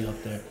Florida State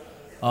up there.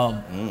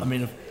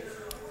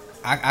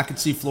 I could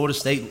see Florida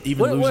State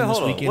even losing this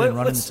weekend and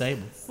running the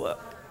table.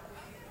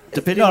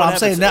 Depending no, on I'm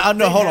saying now.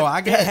 No, hold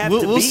on.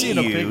 We'll see in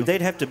a pick.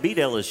 They'd have to beat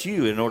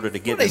LSU in order to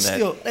get in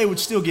that. They would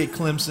still get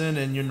Clemson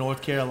and your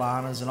North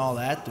Carolinas and all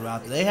that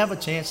throughout. They have a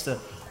chance to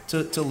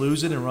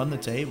lose it and run the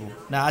table.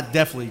 Now, I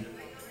definitely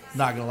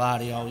not gonna lie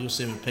to y'all. You'll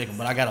see me pick them,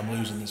 but I got them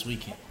losing this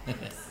weekend.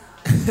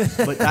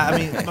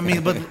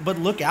 But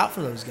look out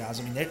for those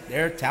guys.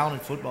 They're a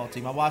talented football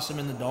team. I watched them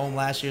in the Dome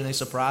last year, and they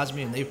surprised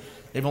me, and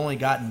they've only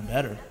gotten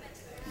better.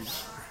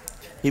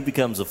 He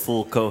becomes a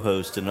full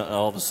co-host, and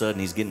all of a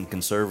sudden he's getting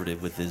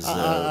conservative with his.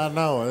 I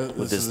know.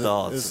 With his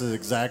thoughts. This is the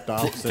exact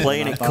opposite.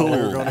 Playing it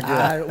cool.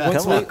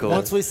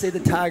 Once we see the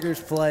Tigers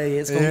play,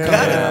 it's going to come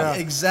out.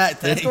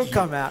 Exactly. It's going to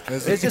come out.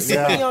 It's just so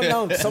many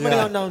unknowns. So many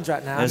unknowns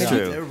right now. That's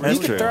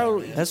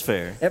true. That's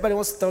fair. Everybody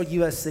wants to throw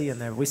USC in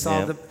there. We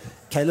saw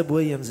Caleb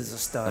Williams is a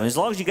stud. As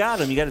long as you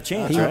got him, you got a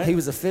chance, right? He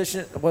was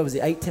efficient. What was he?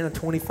 8-10 of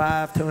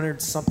 25,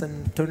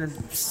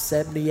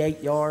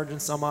 278 yards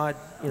and some odd.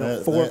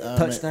 4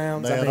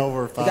 touchdowns. They had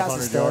over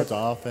 500 yards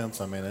of offense.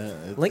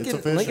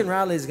 Lincoln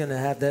Riley is going to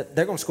have that.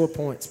 They're going to score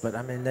points, but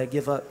they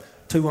give up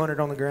 200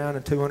 on the ground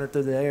and 200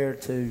 through the air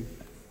to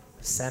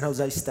San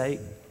Jose State.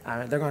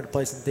 They're going to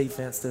play some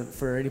defense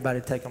for anybody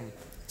to take them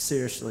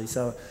seriously.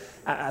 So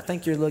I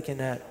think you're looking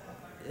at,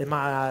 in my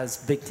eyes,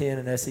 Big Ten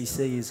and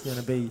SEC is going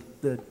to be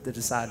the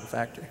deciding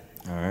factor.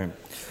 All right.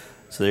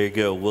 So there you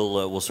go.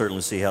 We'll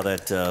certainly see how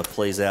that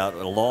plays out.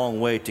 A long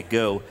way to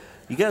go.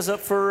 You guys up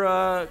for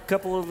a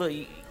couple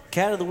of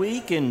Cat of the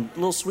Week and a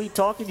little sweet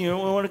talking? You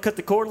want to cut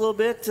the cord a little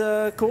bit,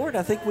 Cord?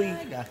 I think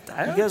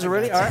you guys are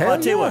ready? All right, well, I'll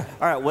tell you what.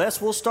 All right,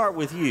 Wes, we'll start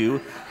with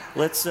you.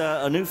 Let's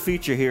a new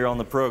feature here on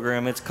the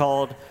program. It's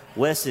called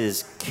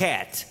Wes's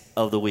Cat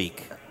of the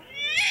Week.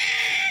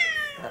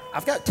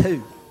 I've got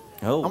two.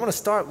 Oh. I'm going to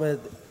start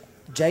with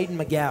Jaden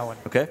McGowan.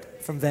 Okay.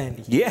 From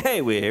Vandy. Yeah,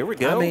 here we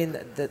go. I mean,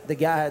 the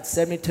guy had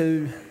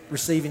 72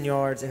 receiving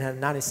yards and had a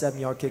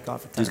 97-yard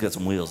kickoff return. He's got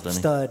some wheels, doesn't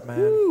he? Stud,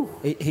 man.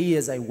 He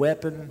is a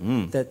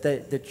weapon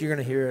that you're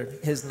going to hear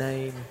his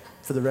name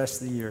for the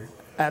rest of the year.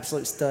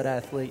 Absolute stud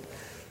athlete.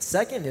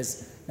 Second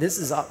is, this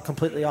is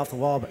completely off the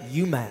wall, but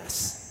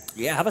UMass.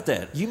 Yeah, how about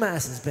that?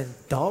 UMass has been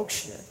dog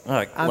shit.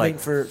 I mean,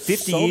 for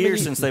 50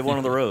 years since they won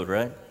on the road,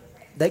 right?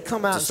 They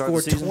come out and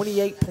score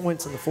 28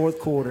 points in the fourth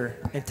quarter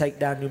and take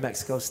down New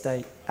Mexico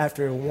State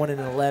after a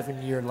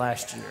 1-11 year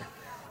last year.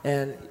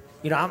 And,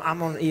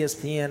 I'm on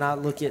ESPN. I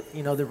look at,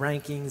 the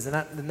rankings,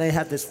 and they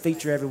have this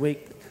feature every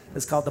week.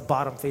 It's called the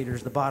bottom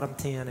feeders, the bottom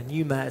 10. And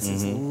UMass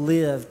has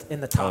lived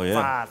in the top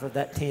 5 of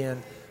that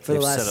 10 for the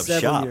last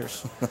several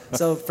years.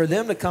 So for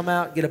them to come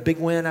out, get a big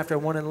win after a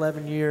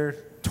 1-11 year,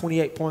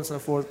 28 points in the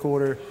fourth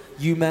quarter,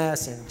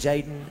 UMass and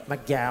Jaden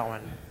McGowan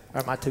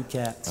are my two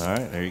cats. All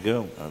right, there you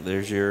go.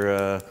 There's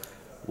your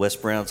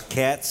West Brown's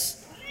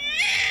Cats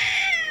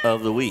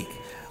of the Week.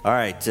 All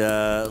right,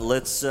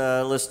 let's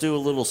do a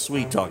little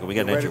sweet talking. We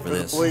got an entry for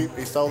this.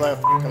 He stole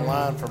that fucking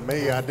line from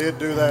me. I did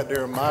do that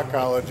during my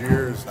college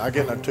years. I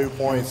get in a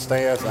 2-point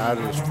stance, and I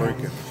just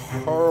freaking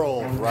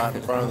hurled right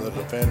in front of the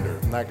defender.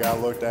 And that guy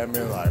looked at me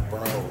like,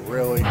 bro,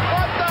 really? What the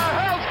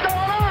hell's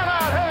going on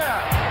out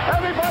here?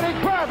 Everybody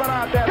grabbing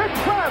out there. Get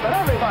grabbing,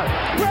 everybody.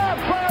 Grab.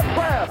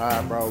 All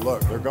right, bro,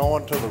 look, they're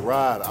going to the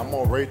right. I'm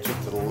going to reach it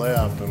to the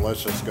left, and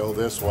let's just go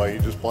this way.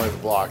 You just play the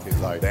block. He's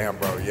like, damn,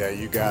 bro, yeah,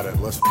 you got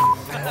it. Let's.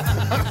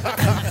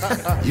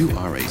 You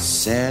are a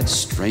sad,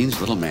 strange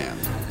little man,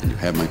 and you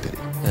have my pity.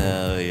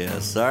 Oh,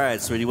 yes. All right,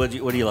 sweetie, what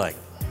do you like?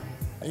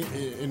 I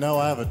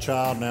have a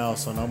child now,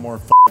 so no more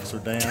f***s or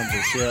dams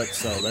or shit,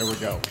 so there we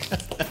go.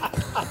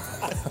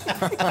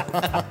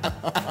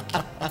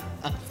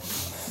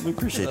 We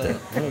appreciate that.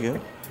 There you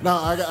go. No,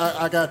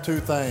 I got two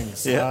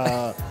things.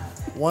 Yeah.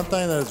 One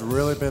thing that has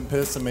really been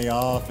pissing me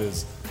off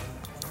is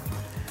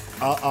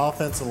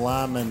offensive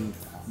linemen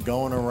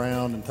going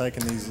around and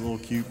taking these little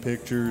cute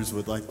pictures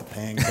with like the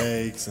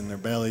pancakes and their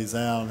bellies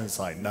out, and it's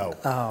like, no.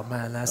 Oh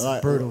man, that's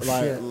brutal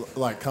shit.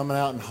 Like coming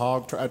out and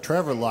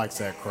Trevor likes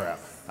that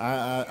crap.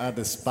 I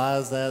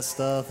despise that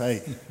stuff.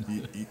 Hey,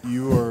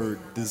 you are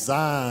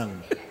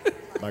designed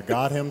by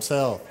God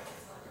Himself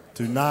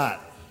to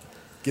not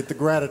get the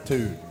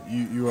gratitude.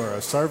 You are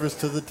a service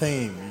to the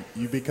team.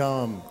 You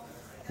become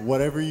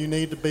whatever you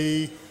need to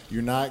be.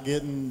 You're not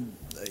getting,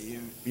 the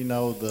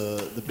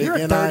big You're a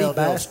NIL dirty deal.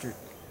 bastard.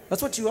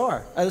 That's what you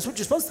are. That's what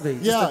you're supposed to be.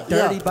 Yeah, just a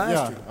dirty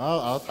bastard.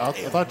 Yeah. I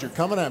thought you were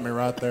coming at me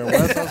right there,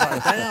 Wes. I was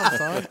like, damn,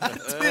 son.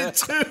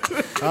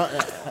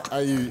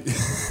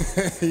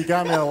 You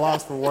got me at a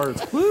loss for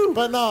words. Woo.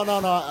 But no.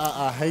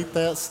 I hate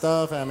that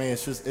stuff. I mean,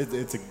 it's just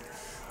it's a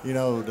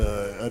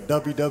a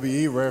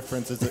WWE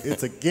reference.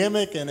 It's a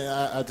gimmick, and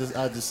I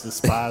just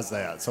despise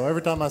that. So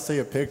every time I see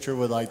a picture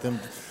with like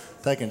them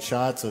taking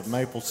shots of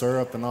maple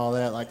syrup and all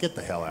that, like, get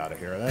the hell out of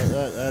here.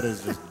 That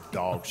is just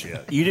dog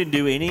shit. You didn't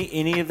do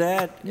any of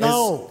that?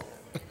 No.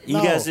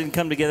 You guys didn't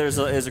come together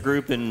as a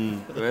group,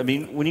 and I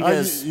mean, when you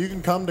guys you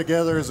can come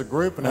together as a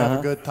group and have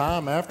a good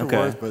time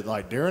afterwards, but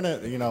like during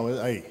it,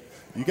 hey,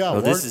 you got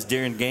work. This is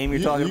during game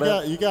you're talking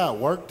about? You got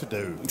work to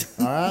do.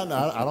 All right?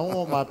 I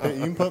don't want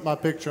you can put my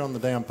picture on the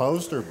damn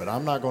poster, but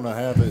I'm not going to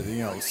have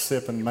it,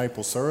 sipping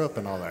maple syrup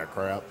and all that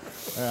crap.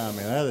 I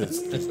mean, that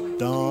is just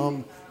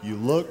dumb. You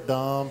look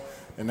dumb.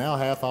 And now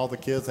half all the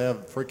kids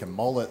have freaking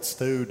mullets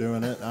too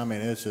doing it. I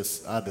mean, it's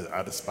just,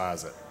 I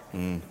despise it.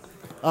 Mm.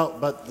 Oh,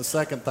 but the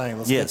second thing,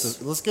 let's get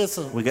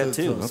some. We got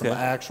two. Some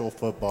actual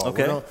football.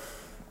 Okay.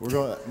 We're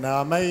going.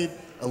 Now I made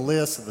a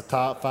list of the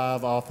top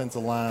 5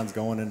 offensive lines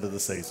going into the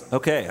season.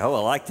 Okay. Oh, I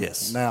like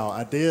this. Now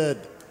I did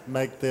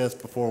make this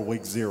before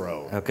week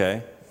 0.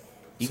 Okay.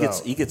 You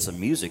get some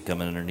music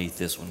coming underneath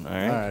this one. All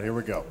right. All right. Here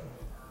we go.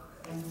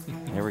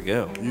 There we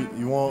go.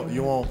 You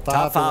want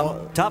top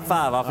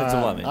five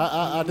offensive linemen.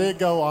 I did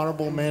go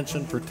honorable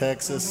mention for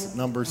Texas,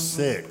 number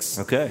 6.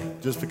 Okay.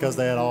 Just because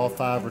they had all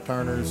 5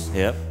 returners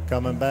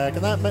coming back,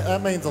 and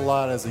that means a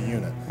lot as a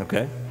unit.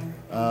 Okay.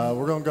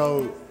 We're gonna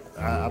go.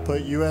 I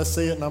put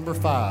USC at number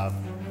 5.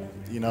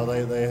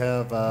 They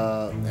have.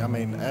 I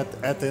mean, at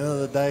the end of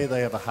the day,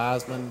 they have a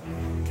Heisman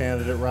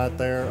candidate right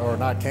there, or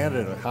not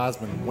candidate, a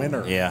Heisman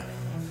winner. Yeah.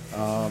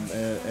 And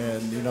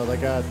they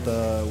got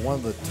one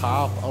of the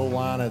top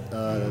O-line at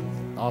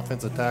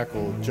offensive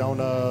tackle,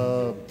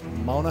 Jonah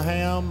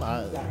Monaghan.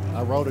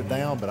 I wrote it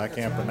down, but I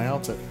can't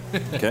pronounce it.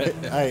 Okay.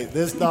 Hey,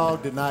 this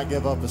dog did not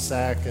give up a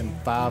sack in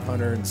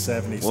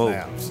 570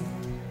 snaps.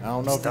 I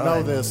don't know if you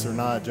know this or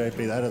not,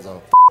 JP. That is a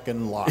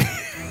fucking lie.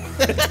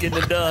 It's getting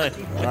it done.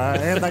 All right,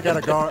 and they got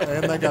a guard.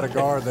 And they got a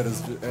guard that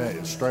is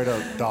straight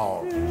up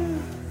dog.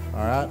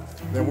 All right.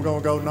 Then we're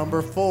gonna go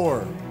number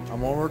 4.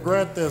 I'm gonna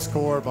regret this,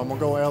 Corb. I'm gonna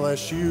go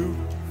LSU.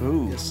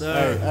 Ooh. Yes,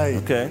 sir. Hey.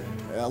 Okay.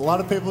 A lot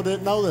of people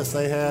didn't know this.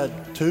 They had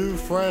 2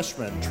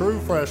 freshmen, true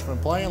freshmen,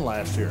 playing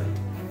last year.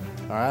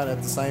 All right,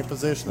 at the same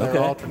position. They're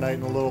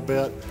alternating a little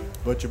bit.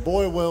 But your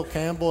boy Will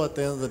Campbell, at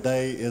the end of the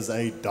day, is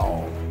a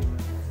dog.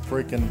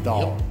 Freaking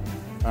dog.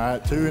 Yep. All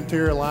right, 2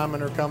 interior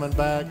linemen are coming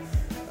back.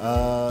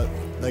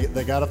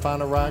 They got to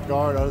find a right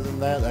guard. Other than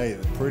that, hey,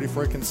 pretty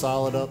freaking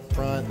solid up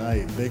front.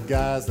 Hey, big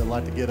guys that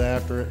like to get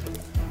after it.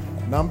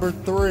 Number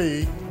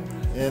 3,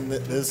 and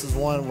this is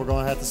one we're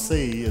going to have to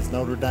see, is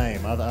Notre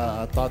Dame.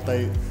 I thought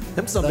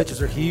them some bitches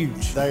are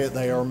huge.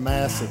 They are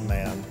massive,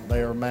 man.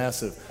 They are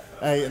massive.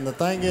 Hey, and the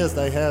thing is,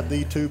 they have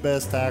the 2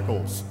 best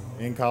tackles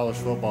in college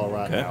football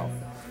right now,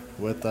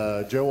 with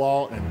Joe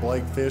Alt and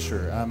Blake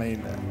Fisher. I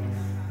mean,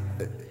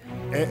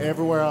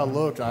 everywhere I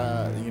look,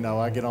 I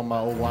get on my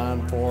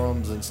O-line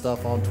forums and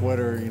stuff on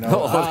Twitter. Did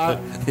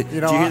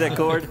you hear that,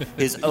 Cord?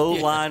 His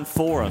O-line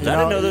forums. I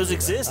didn't know those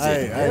existed.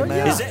 Hey,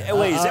 man. Is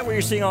that where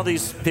you're seeing all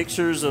these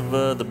pictures of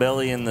the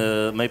belly and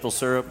the maple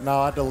syrup? No,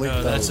 I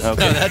deleted those.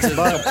 That's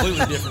a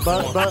completely different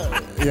form.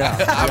 But yeah,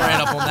 I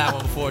ran up on that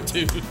one before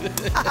too.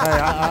 Hey,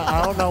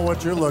 I don't know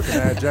what you're looking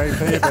at,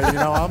 JP, but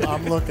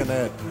I'm looking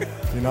at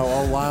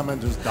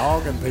O-linemen just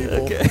dogging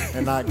people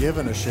and not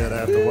giving a shit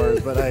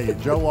afterwards. But hey,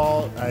 Joe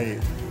Alt, hey.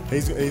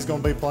 He's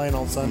going to be playing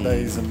on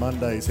Sundays and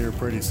Mondays here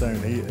pretty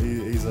soon.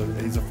 He's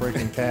a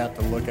freaking cat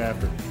to look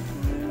after.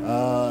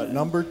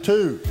 Number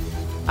 2.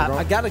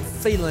 I got a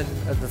feeling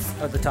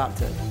of the top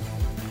 2.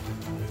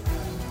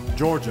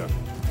 Georgia.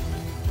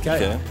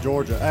 Okay.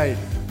 Georgia. Hey,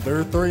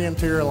 their 3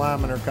 interior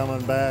linemen are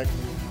coming back.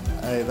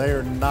 Hey, they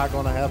are not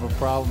going to have a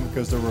problem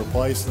because they're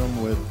replacing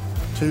them with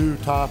 2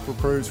 top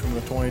recruits from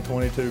the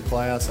 2022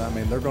 class. I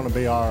mean, they're going to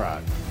be all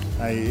right.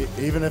 Hey,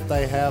 even if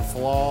they have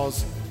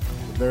flaws,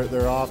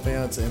 their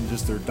offense and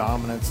just their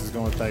dominance is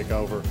going to take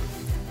over.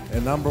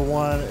 And number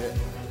 1,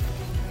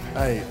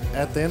 hey,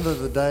 at the end of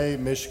the day,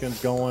 Michigan's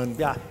going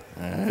for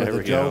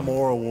the Joe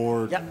Moore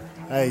Award. Yep.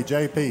 Hey,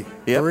 JP,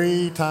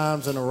 3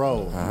 times in a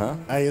row.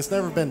 Hey, it's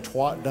never been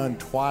done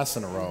twice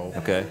in a row.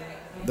 Okay.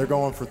 They're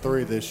going for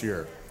 3 this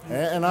year.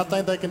 And I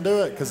think they can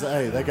do it because,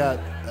 hey, they got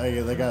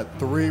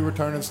 3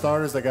 returning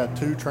starters. They got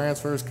 2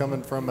 transfers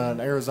coming from an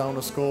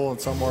Arizona school and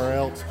somewhere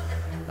else.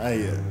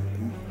 Hey,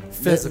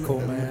 physical,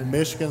 man.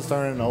 Michigan's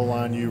turning an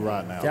O-line U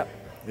right now,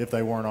 if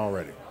they weren't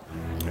already.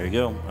 There you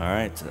go. All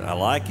right. I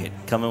like it.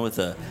 Coming with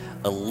a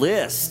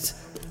list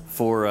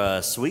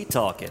for Sweet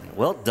Talkin'.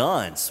 Well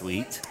done,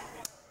 Sweet.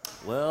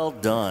 Well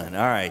done.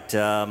 All right.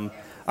 All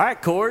right,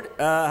 Cord.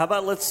 How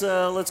about let's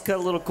cut a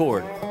little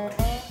cord.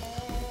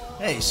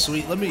 Hey,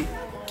 Sweet. Am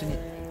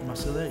I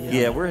still there?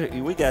 Yeah,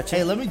 we got you.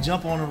 Hey, let me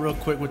jump on it real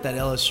quick with that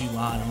LSU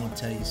line. I'm going to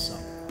tell you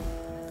something.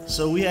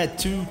 So we had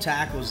 2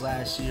 tackles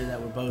last year that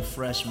were both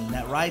freshmen.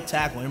 That right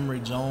tackle, Emory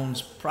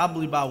Jones,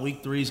 probably by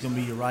week 3 is going to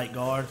be your right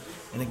guard.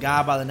 And a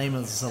guy by the name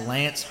of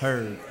Zalance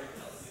Hurd,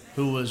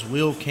 who was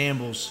Will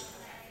Campbell's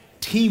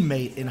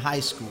teammate in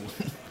high school.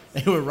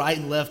 They were right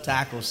and left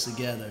tackles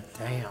together.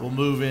 Damn. We'll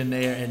move in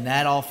there, and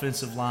that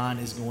offensive line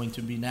is going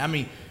to be – I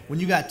mean, when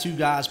you got 2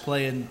 guys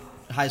playing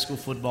high school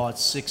football at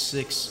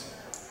 6'6",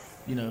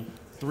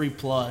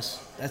 3+,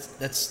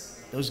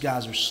 that's those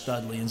guys are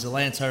studly. And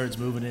Zalance Hurd's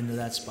moving into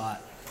that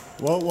spot.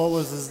 What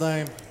was his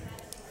name?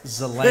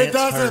 Zalance It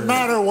doesn't Hurd.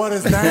 matter what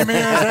his name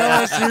is.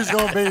 LSU's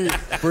going to be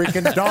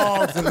freaking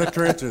dogs in the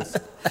trenches.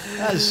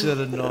 I should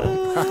have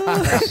known.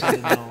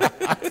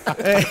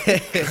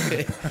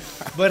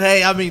 But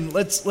hey, I mean,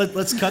 let's cut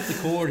the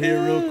cord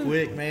here real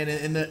quick, man.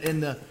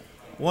 And the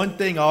one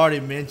thing I already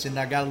mentioned,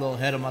 I got a little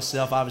ahead of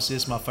myself. Obviously,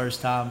 it's my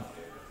first time,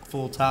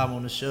 full time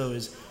on the show.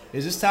 Is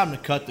it's time to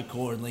cut the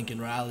cord, Lincoln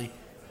Riley?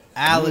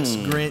 Alex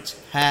Grinch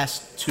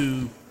has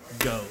to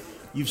go.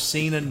 You've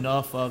seen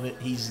enough of it.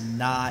 He's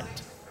not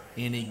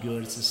any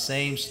good. It's the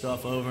same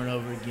stuff over and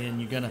over again.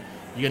 You're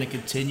gonna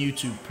continue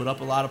to put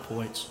up a lot of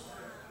points,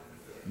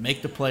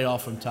 make the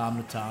playoff from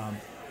time to time,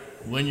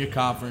 win your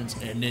conference,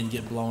 and then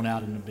get blown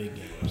out in the big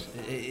games.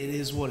 It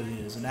is what it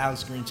is, and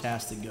Alex Grinch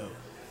has to go.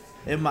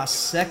 And my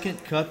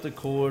second cut the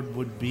cord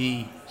would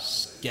be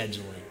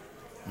scheduling.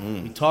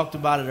 We talked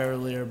about it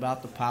earlier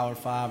about the Power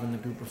 5 and the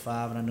Group of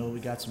 5, and I know we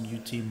got some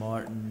UT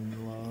Martin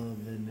love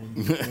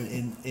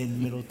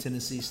in Middle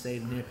Tennessee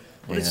State in here.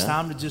 But it's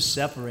time to just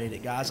separate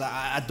it, guys.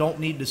 I don't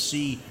need to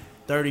see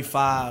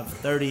 35,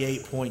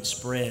 38-point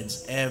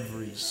spreads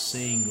every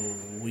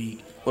single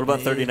week. What about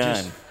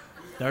 39?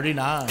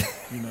 39,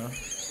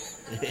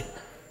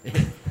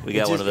 We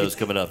got one of those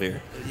coming up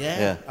here.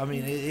 Yeah. I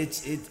mean,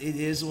 it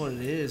is what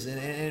it is.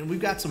 And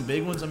we've got some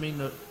big ones. I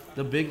mean,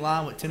 the big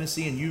line with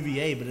Tennessee and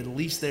UVA, but at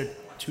least they're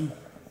 2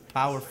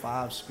 Power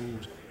 5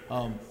 schools.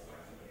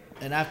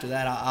 And after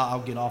that,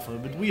 I'll get off of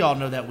it. But we all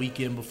know that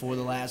weekend before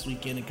the last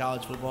weekend in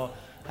college football,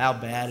 how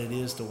bad it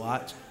is to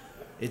watch.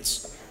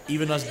 It's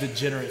even us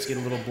degenerates get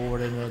a little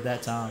bored at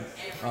that time.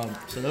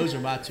 So those are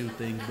my two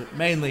things. But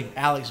mainly,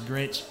 Alex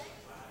Grinch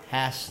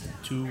has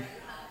to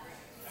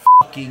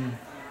fucking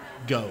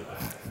go.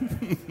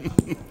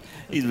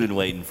 He's been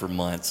waiting for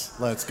months.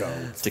 Let's go.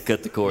 To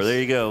cut the cord. There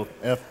you go.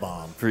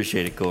 F-bomb.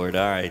 Appreciate it, Cord.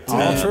 All right.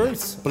 All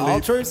truths.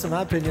 All truths, in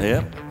my opinion.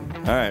 Yep.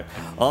 All right.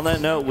 On that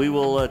note, we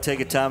will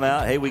take a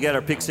timeout. Hey, we got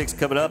our Pick 6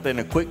 coming up and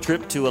a quick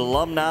trip to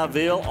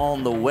Alumniville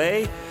on the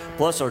way,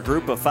 plus our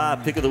Group of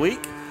 5 Pick of the Week.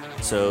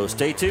 So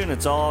stay tuned.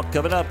 It's all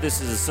coming up. This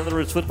is the Southern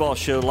Roots Football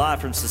Show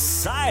live from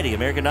Society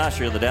American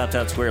Nostria in the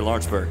downtown square in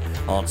Lawrenceburg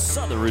on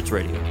Southern Roots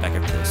Radio. Back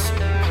after this.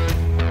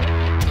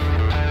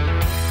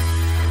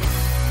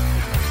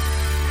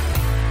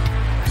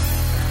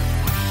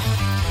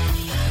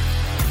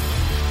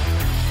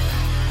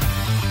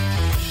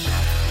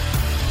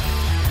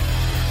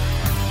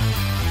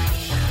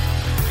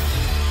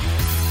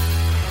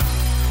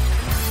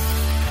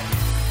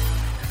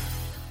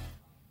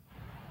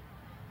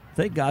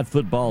 Thank God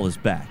football is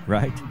back,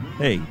 right?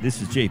 Hey,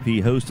 this is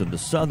JP, host of the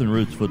Southern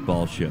Roots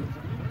Football Show.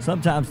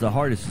 Sometimes the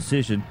hardest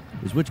decision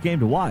is which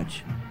game to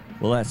watch.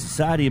 Well, at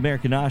Society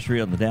American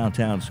Nostria on the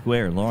downtown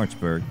square in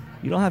Lawrenceburg,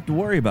 you don't have to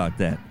worry about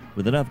that,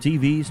 with enough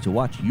TVs to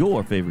watch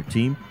your favorite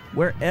team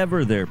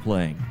wherever they're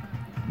playing.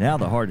 Now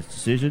the hardest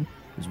decision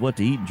is what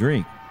to eat and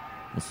drink.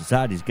 Well,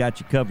 Society's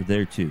got you covered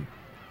there, too.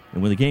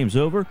 And when the game's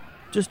over,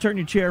 just turn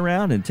your chair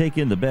around and take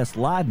in the best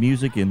live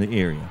music in the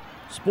area.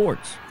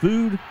 Sports,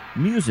 food,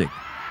 music.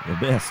 The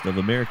best of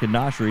American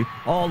Nostria,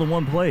 all in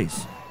one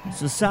place.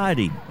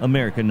 Society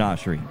American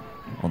Nostria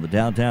on the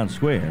downtown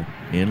square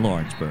in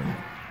Lawrenceburg.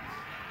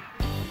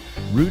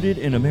 Rooted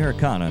in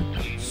Americana,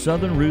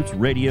 Southern Roots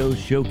Radio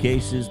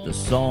showcases the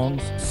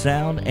songs,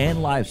 sound,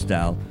 and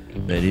lifestyle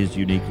that is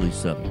uniquely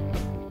Southern.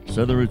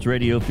 Southern Roots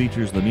Radio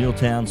features the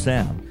Mealtown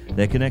sound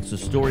that connects the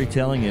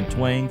storytelling and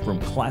twang from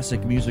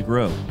classic Music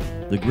Row,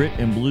 the grit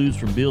and blues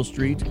from Beale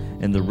Street,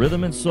 and the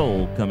rhythm and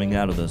soul coming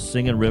out of the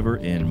Singing River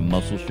in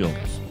Muscle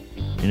Shoals.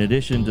 In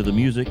addition to the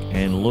music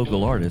and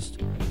local artists,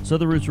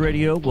 Southern Roots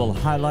Radio will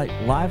highlight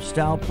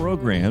lifestyle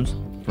programs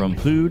from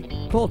food,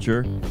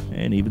 culture,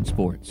 and even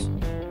sports.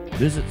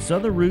 Visit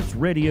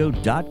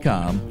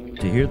southernrootsradio.com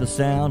to hear the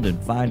sound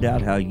and find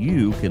out how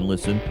you can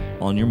listen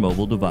on your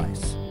mobile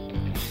device.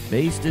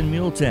 Based in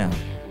Mealtown,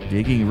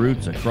 digging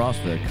roots across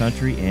the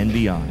country and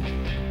beyond.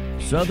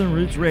 Southern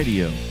Roots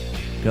Radio.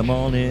 Come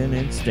on in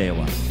and stay a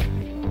while.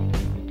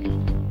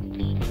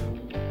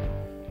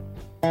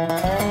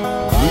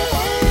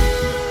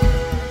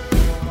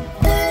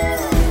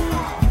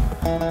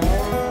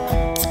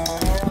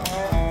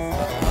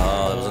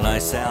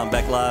 Sound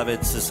back live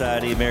at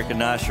Society American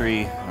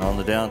Nostria on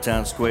the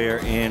downtown square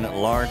in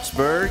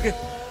Lawrenceburg.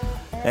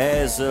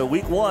 As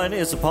week 1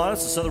 is upon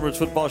us, the Southern Roots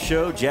Football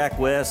Show, Jack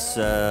West,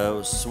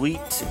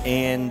 Sweet,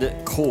 and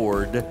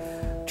Cord.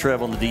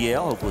 Trev on the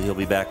DL. Hopefully he'll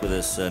be back with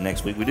us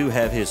next week. We do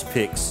have his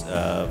picks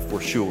for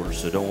sure,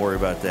 so don't worry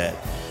about that.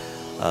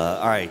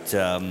 All right,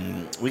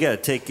 we got to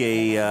take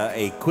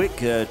a quick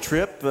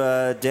trip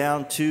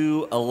down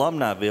to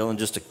Alumniville and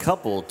just a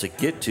couple to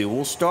get to.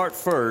 We'll start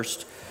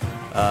first.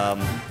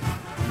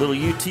 Little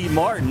UT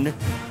Martin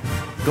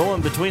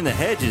going between the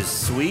hedges.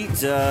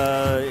 Sweet.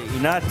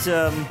 You're not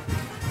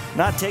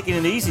taking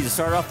it easy to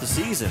start off the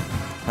season,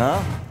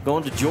 huh?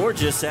 Going to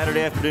Georgia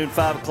Saturday afternoon,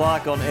 5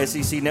 o'clock on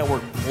SEC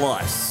Network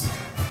Plus.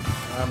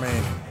 I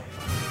mean,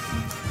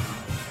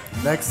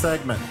 next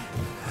segment.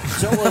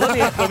 So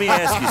let me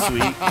ask you,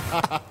 Sweet.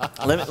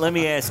 Let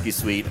me ask you,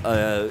 Sweet.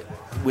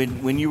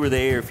 When you were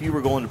there, if you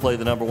were going to play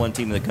the number 1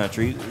 team in the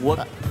country,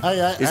 what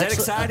is that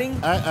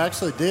exciting? I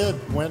actually did.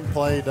 Went and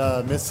played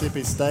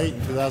Mississippi State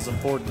in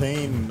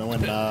 2014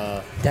 when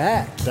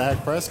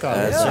Dak Prescott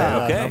was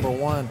number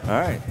 1. All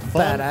right,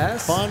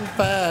 Fun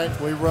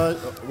fact: we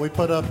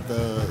put up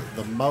the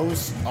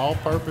most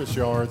all-purpose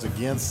yards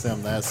against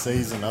them that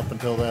season up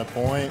until that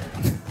point.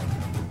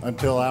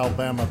 Until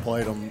Alabama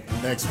played them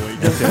next week.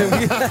 That's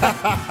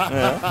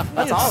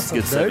awesome.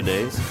 Good 7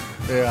 days.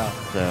 Yeah.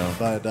 So.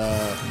 But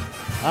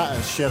I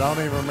don't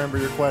even remember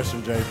your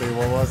question, JP.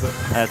 What was it?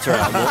 That's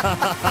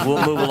right.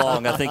 We'll move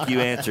along. I think you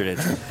answered it.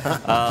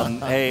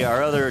 Hey,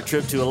 our other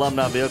trip to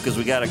Alumniville, because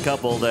we got a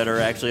couple that are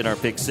actually in our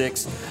Pick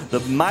 6. The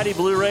Mighty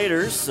Blue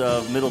Raiders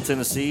of Middle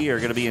Tennessee are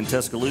going to be in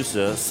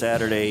Tuscaloosa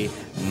Saturday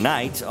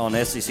night on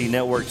SEC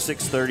Network,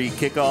 6:30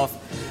 kickoff.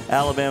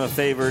 Alabama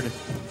favored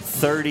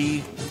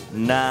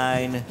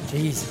 39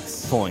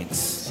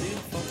 points.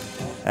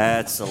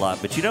 That's a lot.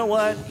 But you know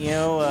what?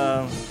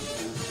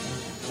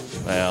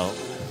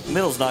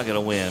 Middle's not going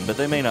to win, but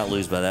they may not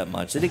lose by that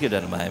much. They did get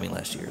down to Miami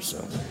last year,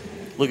 so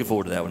looking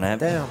forward to that one.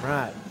 Damn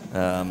right.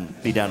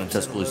 Be down in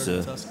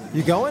Tuscaloosa.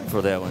 You going?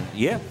 For that one.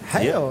 Yeah.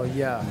 Hell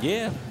yeah.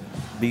 Yeah.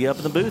 Be up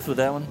in the booth with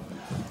that one.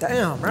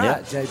 Damn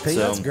right, JP.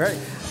 That's great.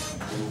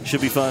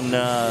 Should be fun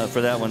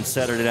for that one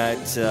Saturday night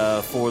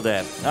for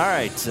that. All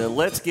right,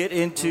 let's get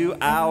into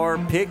our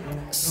Pick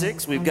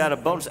 6. We've got a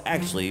bonus.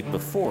 Actually,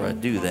 before I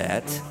do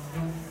that,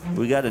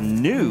 we got a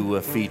new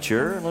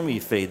feature. Let me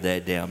fade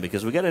that down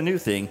because we got a new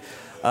thing.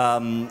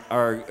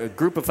 our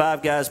Group of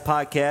Five Guys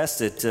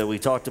podcast that we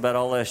talked about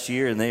all last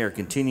year, and they are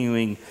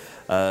continuing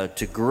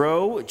to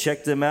grow.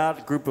 Check them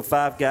out, Group of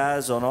Five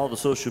Guys, on all the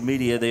social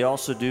media. They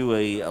also do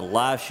a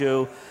live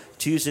show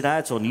Tuesday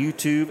nights on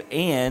YouTube,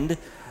 and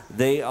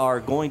they are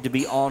going to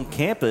be on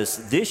campus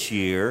this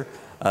year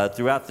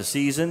throughout the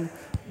season.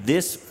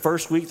 This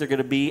first week, they're going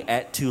to be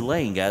at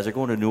Tulane, guys. They're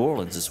going to New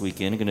Orleans this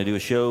weekend. They're going to do a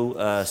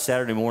show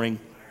Saturday morning.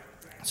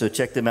 So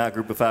check them out,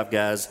 Group of Five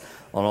Guys,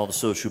 on all the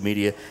social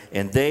media.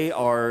 And they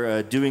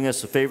are doing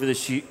us a favor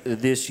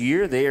this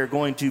year. They are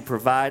going to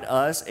provide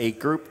us a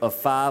Group of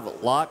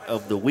Five lock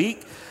of the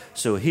week.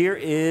 So here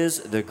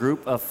is the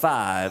Group of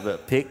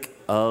Five pick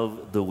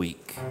of the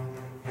week.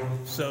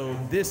 So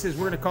we're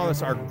going to call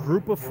this our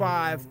Group of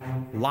Five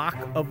lock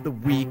of the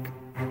week.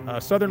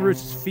 Southern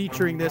Roots is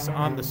featuring this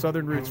on the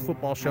Southern Roots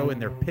Football Show in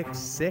their Pick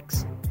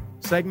 6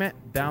 segment.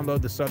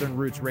 Download the Southern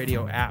Roots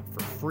Radio app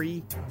for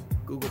free,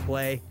 Google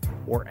Play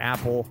or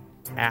Apple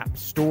app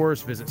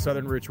stores. Visit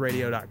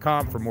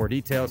southernrootsradio.com for more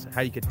details,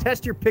 how you can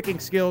test your picking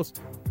skills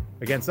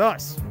against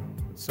us,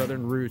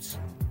 Southern Roots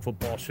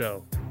Football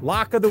Show.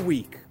 Lock of the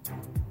week.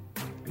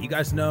 You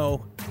guys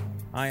know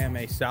I am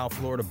a South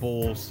Florida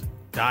Bulls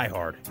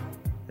diehard.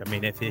 I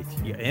mean, if you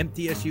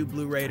MTSU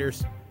Blue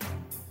Raiders,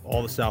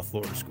 all the South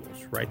Florida schools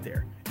right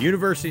there.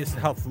 University of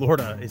South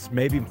Florida is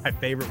maybe my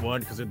favorite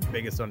one because they're the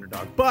biggest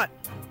underdog. But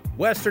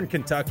Western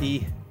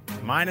Kentucky,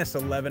 minus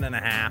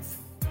 11.5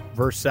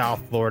 versus South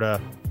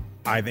Florida.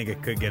 I think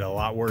it could get a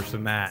lot worse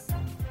than that.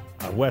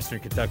 Western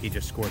Kentucky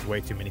just scores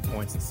way too many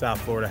points, and South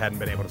Florida hadn't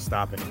been able to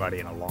stop anybody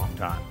in a long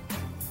time.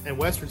 And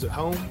Western's at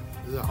home.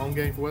 Is it a home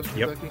game for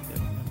Western Kentucky?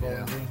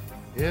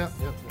 Yeah.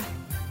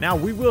 Now,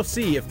 we will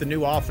see if the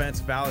new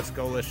offense, Alex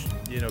Golish,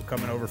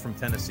 coming over from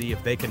Tennessee,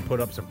 if they can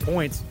put up some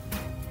points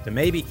to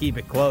maybe keep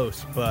it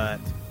close. But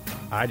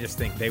I just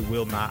think they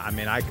will not. I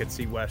mean, I could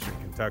see Western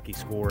Kentucky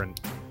scoring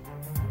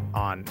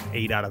on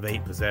 8 out of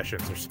 8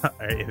 possessions or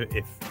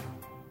something,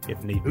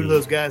 if need be. Who do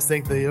those guys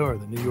think they are?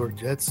 The New York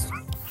Jets?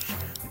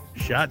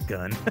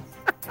 Shotgun.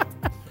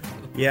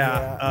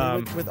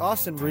 With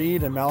Austin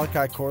Reed and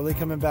Malachi Corley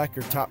coming back,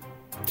 your top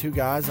 2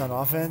 guys on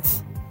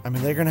offense, I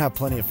mean, they're going to have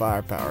plenty of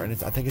firepower, and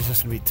I think it's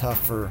just going to be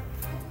tough for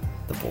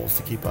the Bulls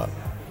to keep up.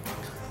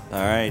 All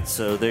right,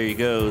 so there you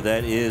go.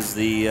 That is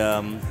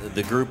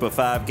the Group of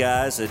Five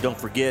Guys. Don't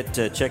forget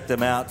to check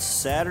them out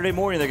Saturday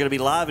morning. They're going to be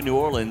live in New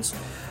Orleans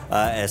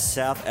as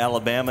South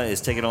Alabama is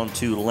taking on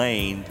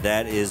Tulane.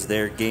 That is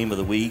their game of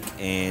the week,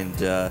 and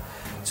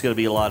it's going to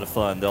be a lot of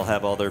fun. They'll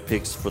have all their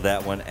picks for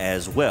that one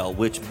as well,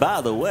 which, by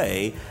the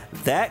way,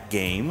 that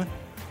game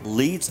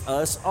leads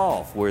us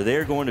off where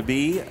they're going to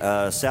be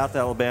South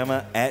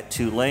Alabama at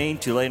Tulane.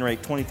 Tulane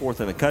ranked 24th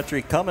in the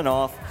country, coming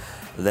off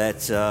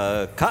that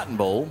Cotton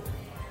Bowl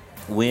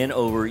win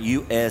over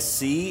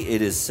USC.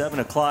 It is 7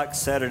 o'clock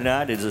Saturday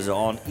night. It is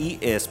on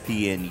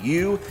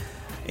ESPNU,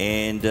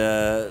 and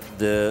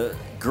the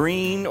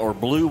green or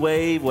blue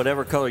wave,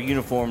 whatever color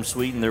uniform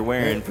Sweden they're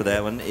wearing for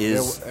that one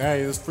is.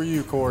 Hey, it's for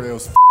you, Cord. It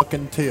was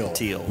fucking teal.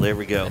 Teal. There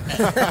we go.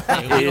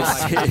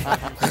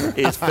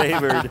 It's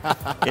favored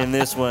in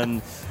this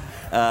one.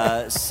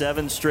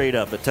 7 straight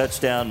up, a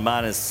touchdown,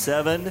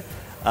 -7.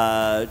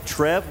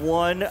 Trev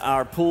won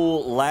our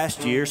pool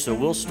last year, so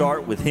we'll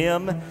start with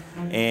him,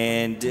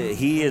 and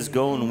he is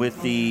going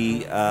with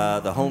the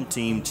home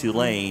team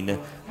Tulane,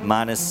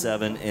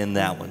 -7 in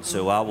that one.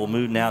 So I will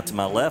move now to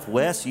my left.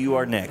 Wes, you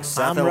are next.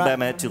 South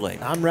Alabama at Tulane.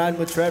 I'm riding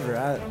with Trevor.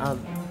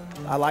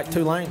 I like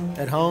Tulane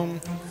at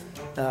home,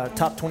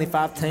 top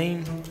 25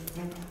 team.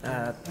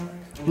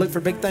 Look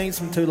for big things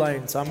from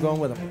Tulane, so I'm going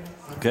with them.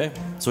 Okay,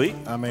 sweet.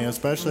 I mean,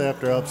 especially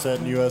after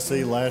upsetting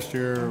USC last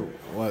year,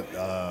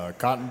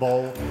 Cotton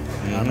Bowl.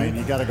 Mm-hmm. I mean,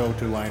 you got to go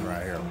Tulane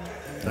right here.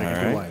 All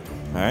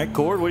right,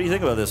 Cord, what do you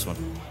think about this one?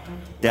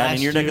 Down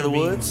in your neck of the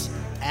woods?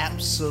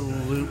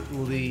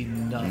 Absolutely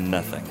nothing.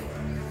 Nothing.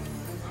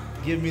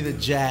 Give me the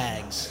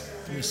Jags.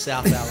 Give me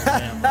South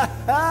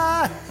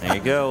Alabama. There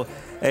you go.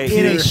 Hey,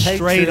 in a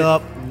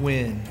straight-up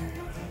win.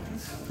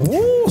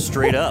 Woo,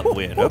 straight up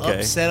win. Okay.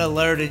 Upset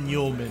alert in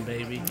Ullman,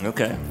 baby.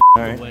 Okay.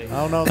 All right. I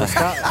don't know.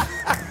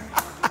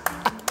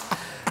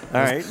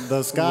 All right.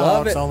 The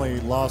Skyhawks only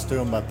lost to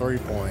them by 3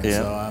 points.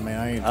 Yeah. So, I mean,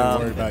 I ain't too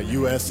worried about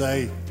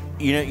USA.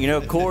 You know,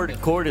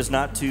 Cord is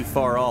not too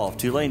far off.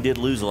 Tulane did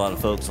lose a lot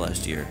of folks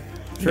last year.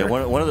 Sure.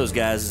 Yeah, one of those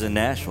guys is in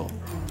Nashville.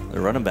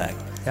 They're running back.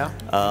 Yeah.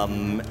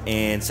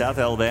 And South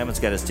Alabama's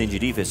got a stingy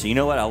defense. So you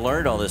know what? I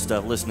learned all this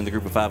stuff listening to the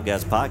Group of Five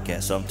Guys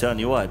podcast. So I'm telling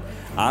you what,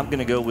 I'm going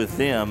to go with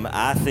them.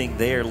 I think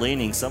they are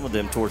leaning, some of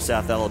them, towards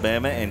South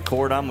Alabama. And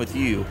Cord, I'm with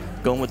you,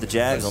 going with the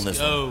Jags on this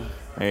one.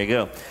 There you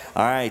go.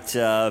 All right,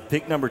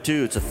 pick number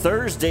 2. It's a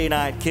Thursday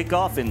night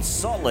kickoff in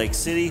Salt Lake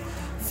City.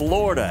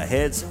 Florida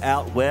heads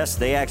out west.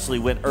 They actually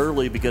went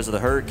early because of the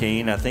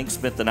hurricane. I think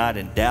spent the night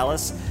in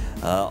Dallas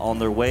on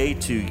their way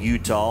to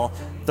Utah.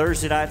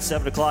 Thursday night,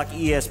 7 o'clock,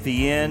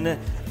 ESPN.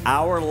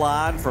 Our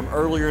line from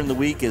earlier in the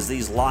week is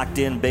these locked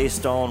in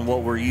based on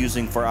what we're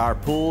using for our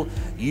pool.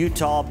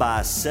 Utah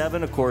by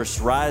 7. Of course,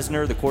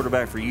 Reisner, the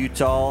quarterback for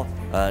Utah,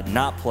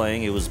 not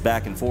playing. It was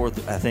back and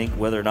forth, I think,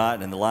 whether or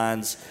not, and the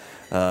lines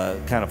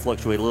kind of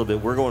fluctuate a little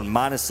bit. We're going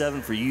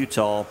 -7 for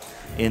Utah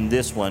in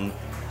this one.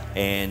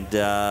 And,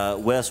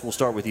 Wes, we'll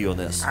start with you on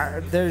this.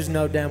 There's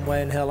no damn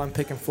way in hell I'm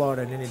picking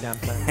Florida in any damn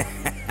thing.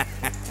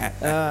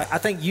 I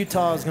think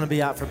Utah is going to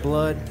be out for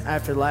blood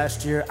after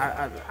last year.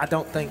 I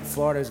don't think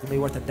Florida is going to be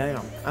worth a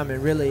damn. I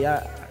mean, really,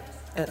 I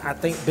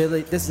think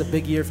this is a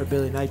big year for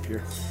Billy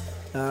Napier.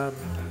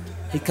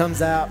 He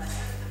comes out,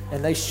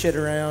 and they shit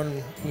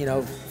around,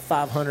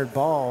 500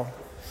 ball.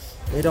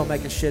 They don't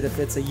make a shit if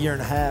it's a year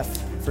and a half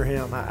for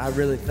him. I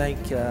really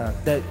think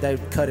that they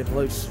cut him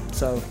loose.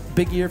 So,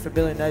 big year for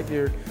Billy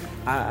Napier.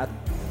 I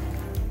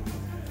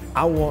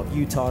want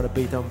Utah to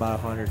beat them by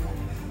 100.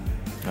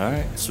 All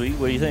right, sweet.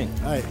 What do you think?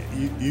 Hey,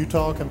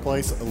 Utah can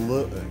play a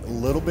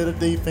little bit of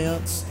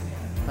defense.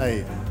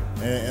 Hey,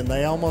 and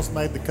they almost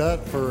made the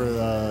cut for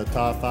the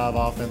top 5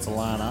 offensive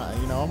line.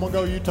 I'm gonna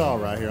go Utah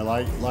right here.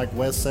 Like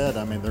Wes said,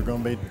 I mean they're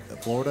gonna beat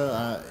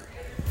Florida.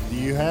 Do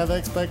you have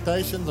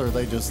expectations, or are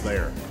they just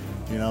there?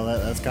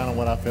 That's kind of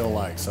what I feel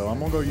like. So I'm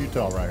gonna go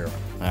Utah right here.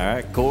 All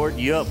right, Cord,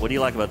 you up? What do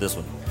you like about this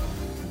one?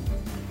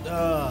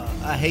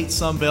 I hate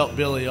Sunbelt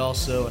Billy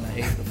also, and I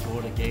hate the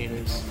Florida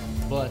Gators.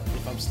 But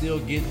if I'm still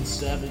getting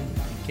 7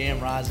 and Cam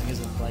Rising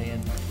isn't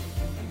playing,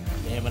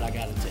 damn it, I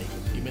got to take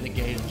it. Give me the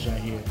Gators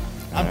right here.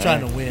 I'm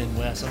trying to win,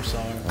 Wes. I'm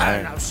sorry. I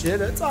don't know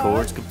shit. It's all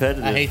Cord's right.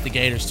 competitive. I hate the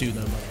Gators too,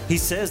 though. He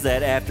says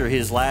that after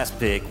his last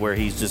pick where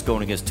he's just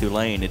going against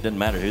Tulane. It doesn't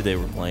matter who they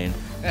were playing.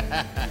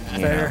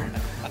 Fair.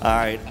 All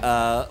right.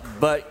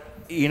 But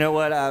you know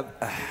what?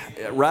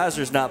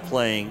 Riser's not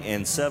playing,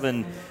 and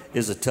 7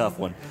 is a tough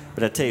one.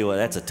 But I tell you what,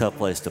 that's a tough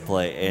place to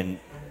play. And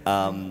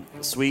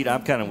Sweet,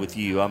 I'm kind of with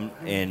you. I'm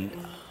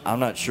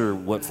not sure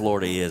what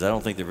Florida is. I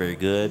don't think they're very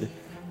good.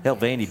 Hell,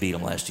 Vandy beat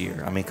them last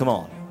year. I mean, come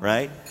on,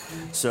 right?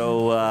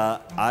 So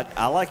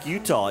I like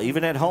Utah,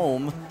 even at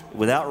home,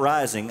 without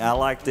Rising. I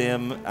like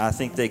them. I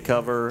think they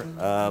cover.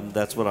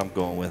 That's what I'm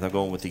going with. I'm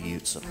going with the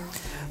Utes.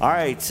 All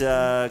right,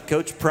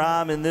 Coach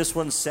Prime in this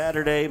one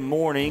Saturday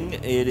morning.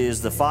 It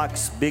is the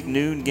Fox Big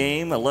Noon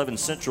game, 11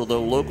 Central,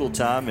 though, local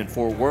time in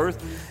Fort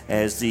Worth,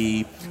 as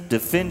the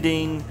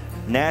defending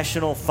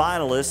national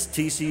finalists,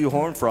 TCU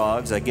Horned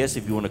Frogs, I guess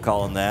if you want to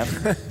call them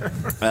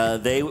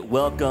that. They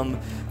welcome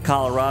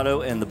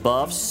Colorado and the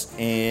Buffs,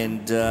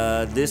 and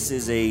this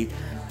is a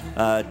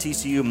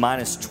TCU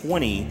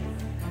 -20.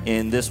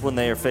 In this one,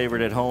 they are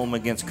favored at home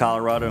against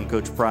Colorado, and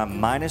Coach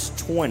Prime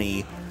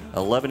 -20,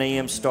 11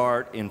 a.m.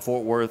 start in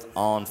Fort Worth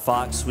on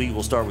Fox. Sweet,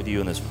 we'll start with you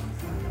in this one.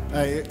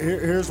 Hey,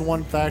 here's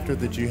one factor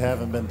that you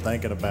haven't been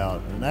thinking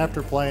about. And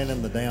after playing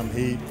in the damn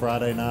heat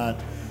Friday night,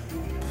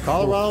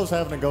 Colorado's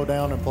having to go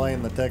down and play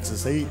in the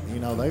Texas heat.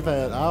 They've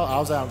had. I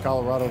was out in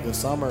Colorado this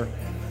summer.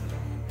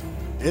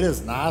 It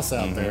is nice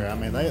out there. I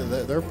mean,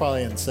 they're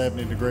probably in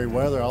 70-degree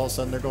weather. All of a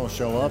sudden, they're going to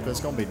show up. It's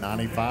going to be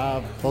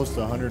 95, close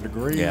to 100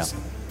 degrees.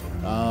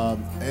 Yeah.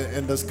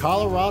 And does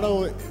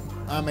Colorado?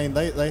 I mean,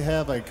 they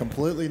have a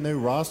completely new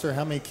roster.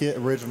 How many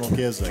original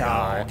kids they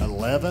got?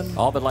 11.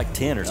 All but like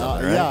 10 or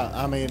something, right? Yeah.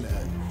 I mean,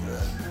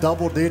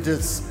 double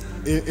digits.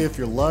 If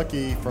you're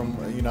lucky, from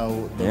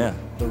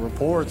the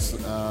reports,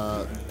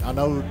 I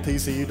know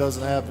TCU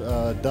doesn't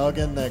have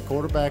Duggan at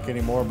quarterback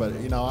anymore, but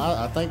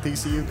I think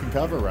TCU can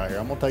cover right here.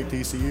 I'm gonna take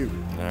TCU.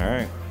 All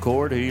right,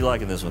 Cord, who you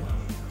liking this one?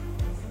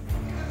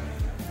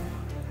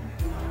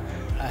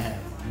 I have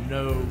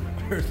no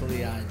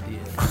earthly idea.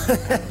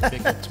 I'm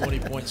picking a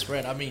 20-point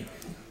spread. I mean,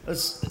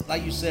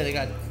 like you said, they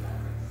got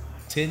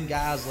 10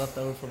 guys left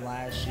over from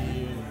last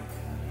year.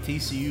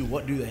 TCU,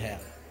 what do they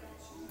have?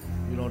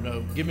 We don't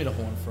know. Give me the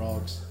Horned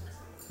Frogs.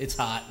 It's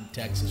hot in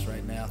Texas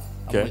right now.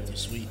 I'm with you,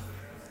 Sweet.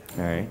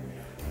 All right.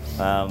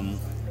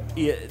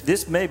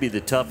 This may be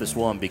the toughest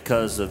one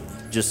because of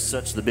just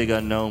such the big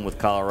unknown with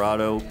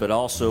Colorado, but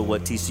also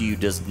what TCU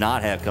does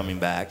not have coming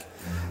back,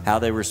 how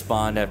they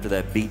respond after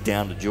that beat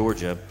down to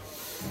Georgia.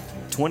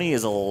 20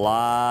 is a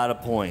lot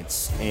of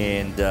points,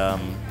 and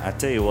I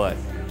tell you what,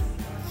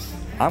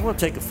 I'm going to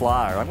take a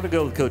flyer. I'm going to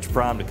go with Coach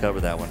Prime to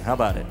cover that one. How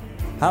about it?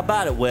 How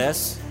about it,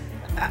 Wes?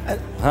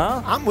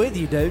 I'm with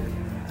you, dude.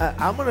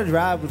 I'm going to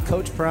ride with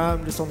Coach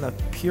Prime just on the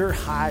pure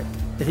hype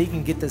that he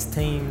can get this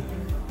team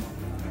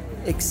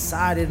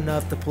excited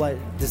enough to play.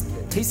 Just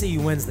TCU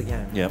wins the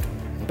game. Yep.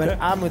 But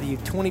I'm with you.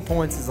 20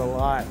 points is a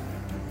lot.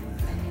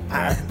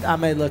 I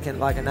may look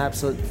like an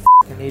absolute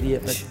fucking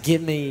idiot, but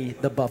give me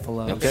the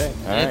Buffaloes. Okay.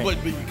 All right. It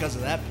wouldn't be because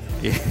of that.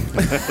 Yeah.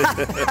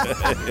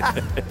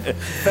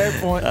 Fair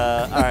point.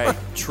 All right.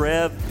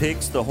 Trev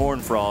picks the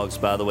Horned Frogs,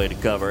 by the way, to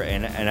cover.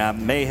 And I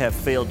may have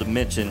failed to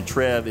mention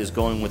Trev is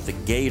going with the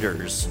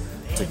Gators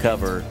to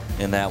cover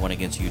in that one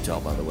against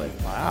Utah, by the way.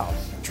 Wow.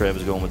 Trev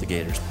is going with the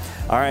Gators.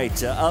 All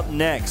right. Up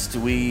next,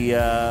 we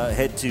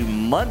head to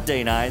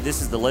Monday night.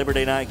 This is the Labor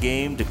Day night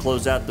game to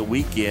close out the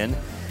weekend.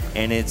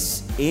 And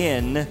it's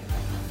in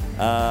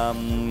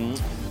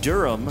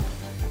Durham,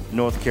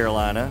 North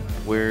Carolina,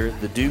 where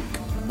the Duke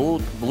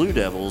Blue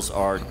Devils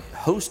are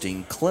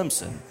hosting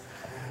Clemson.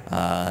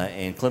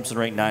 And Clemson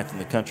ranked 9th in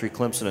the country.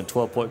 Clemson a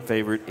 12-point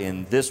favorite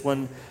in this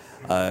one.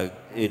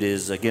 It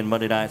is, again,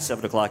 Monday night,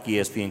 7 o'clock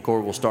ESPN.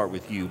 Cord, we'll start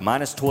with you.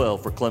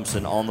 -12 for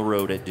Clemson on the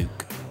road at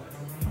Duke.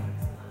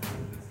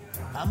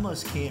 I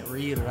must can't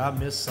read or I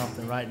missed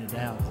something writing it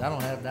down. 'Cause I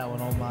don't have that one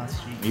on my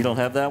sheet. You don't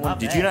have that one? My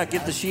Did you bad, not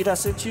get the sheet I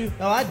sent you?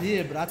 No, I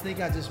did, but I think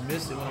I just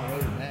missed it when I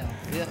wrote it down.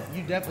 Yeah,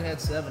 you definitely had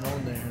 7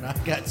 on there, and I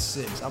got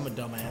 6. I'm a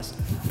dumbass.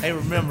 Hey,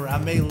 remember, I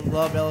may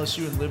love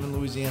LSU and live in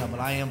Louisiana, but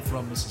I am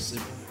from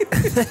Mississippi.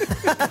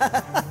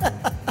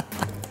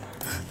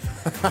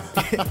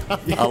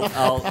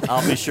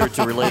 I'll be sure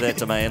to relay that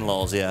to my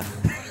in-laws, yeah.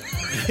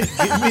 Give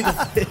me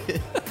the...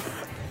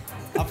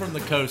 I'm from the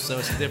coast, so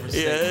it's a different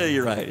state. Yeah,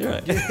 you're right.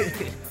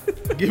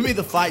 Give me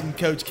the fighting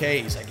Coach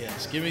K's, I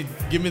guess. Give me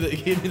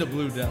the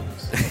Blue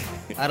Devils.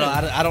 I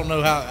don't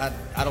know how.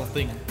 I don't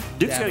think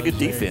Duke's got a good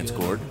Davo's defense, very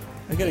good. Cord.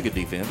 They got a good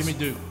defense. Give me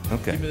Duke.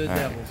 Okay. Give me the All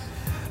right. Devils.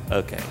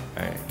 Okay.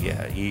 All right.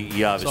 Yeah.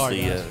 You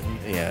obviously.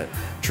 Sorry, yeah.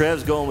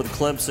 Trev's going with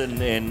Clemson,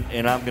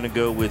 and I'm going to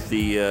go with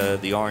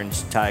the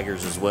Orange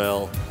Tigers as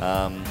well.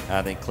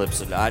 I think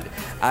Clemson.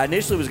 I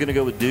initially was going to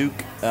go with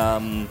Duke.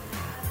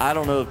 I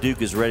don't know if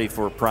Duke is ready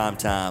for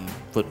primetime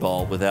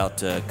football without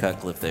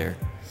Cutcliffe there.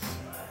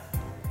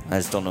 I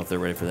just don't know if they're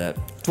ready for that.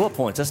 12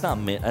 points. That's not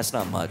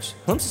much.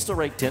 Clemson's still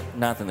ranked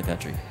 9th in the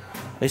country.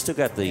 They still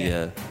got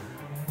the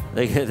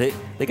they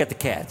got the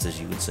cats, as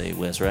you would say,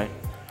 Wes, right?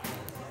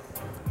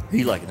 Who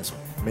you liking this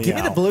one? Give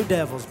me the Blue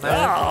Devils,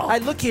 man. Oh. Hey,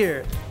 look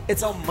here.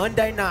 It's on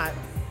Monday night.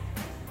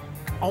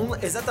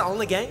 Is that the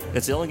only game?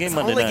 It's the only game it's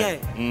Monday only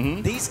night. Game.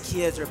 Mm-hmm. These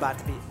kids are about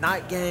to be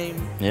night game.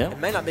 Yeah. It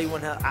may not be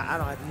one. I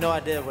have no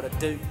idea what a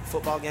Duke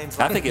football game's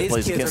like. I think it These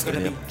plays kids against are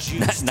going to be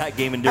juiced. Night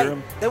game in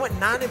Durham. Hey, they went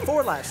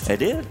 9-4 last year.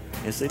 They did.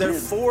 Yes, they Their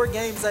did. 4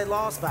 games they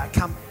lost by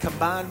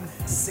combined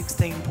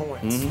 16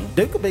 points. Mm-hmm.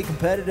 Duke will be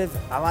competitive.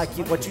 I like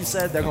what you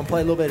said. They're going to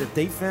play a little bit of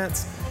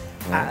defense.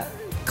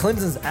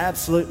 Clemson's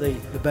absolutely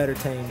the better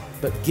team,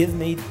 but give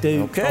me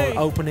Duke on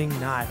opening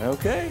night.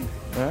 Okay.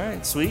 All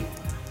right. Sweet.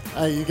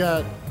 Hey, you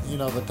got,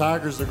 the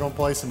Tigers are going to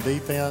play some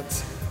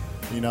defense.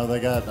 They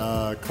got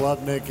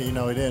Klubnik. He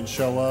didn't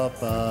show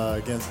up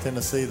against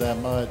Tennessee that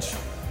much.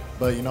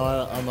 But,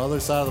 on the other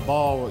side of the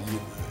ball,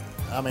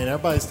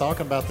 everybody's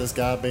talking about this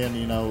guy being,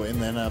 in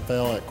the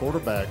NFL at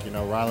quarterback,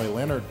 Riley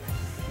Leonard.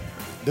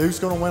 Duke's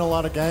going to win a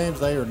lot of games.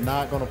 They are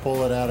not going to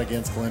pull it out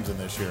against Clemson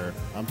this year.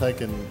 I'm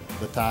taking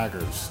the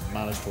Tigers,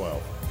 -12.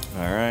 All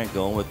right,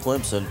 going with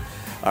Clemson.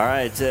 All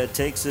right,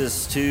 takes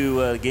us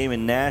to a game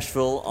in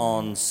Nashville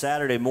on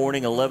Saturday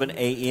morning, 11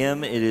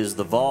 a.m. It is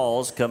the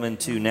Vols coming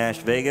to Nash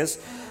Vegas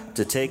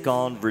to take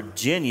on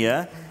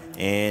Virginia.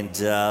 And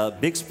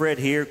big spread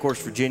here. Of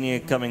course, Virginia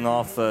coming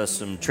off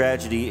some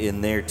tragedy in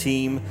their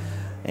team.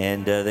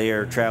 And they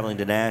are traveling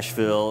to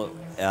Nashville.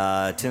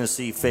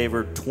 Tennessee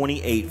favored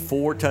 28,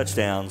 4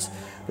 touchdowns.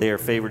 They are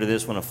favored to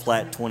this one, a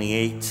flat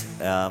 28.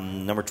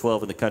 Number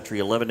 12 in the country,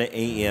 11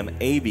 a.m.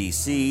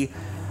 ABC.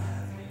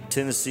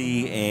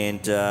 Tennessee,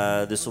 and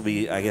this will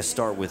be, I guess,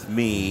 start with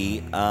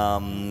me.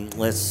 Hard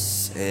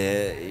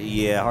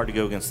to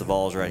go against the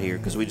Vols right here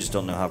because we just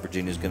don't know how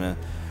Virginia's going to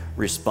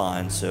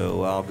respond.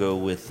 So I'll go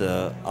with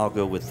the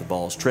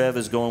Vols. Trev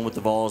is going with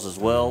the Vols as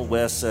well.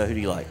 Wes, who do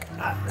you like?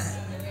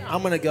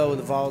 I'm going to go with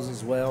the Vols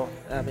as well.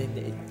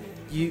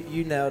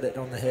 You nailed it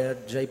on the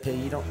head,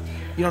 JP. You don't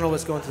know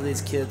what's going through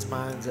these kids'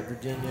 minds at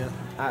Virginia.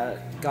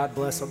 God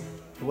bless them.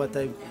 What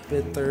they've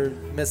been through,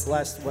 missed the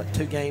last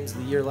 2 games of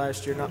the year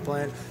last year, not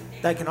playing.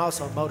 That can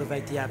also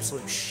motivate the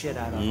absolute shit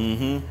out of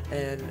them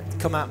and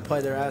come out and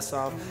play their ass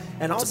off.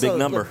 And it's also, a big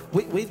number.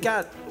 Look, we've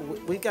got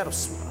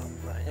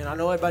and I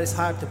know everybody's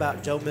hyped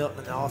about Joe Milton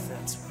and the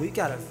offense. We've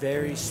got a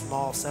very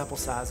small sample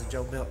size of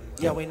Joe Milton.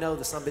 Yeah, we know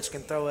the sumbitch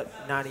can throw it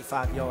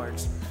 95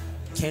 yards.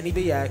 Can he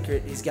be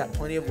accurate? He's got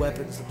plenty of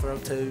weapons to throw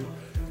to.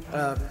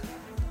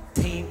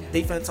 Team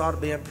defense ought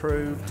to be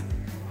improved.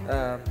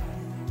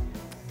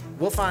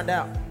 We'll find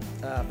out,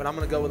 but I'm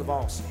going to go with the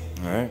Vols.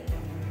 All right.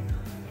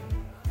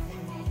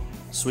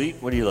 Sweet,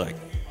 what do you like?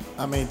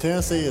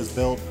 Tennessee is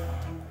built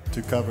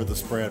to cover the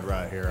spread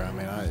right here.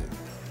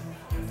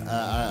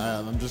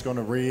 I'm just going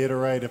to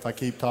reiterate, if I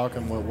keep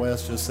talking what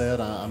Wes just said,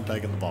 I'm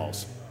taking the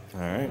Vols. All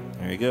right,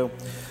 there you go.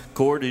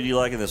 Cord, who do you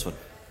like in this one?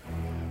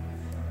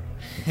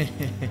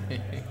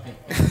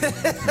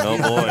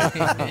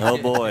 Oh,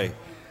 boy.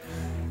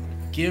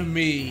 Give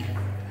me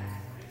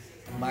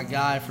my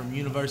guy from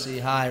University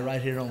High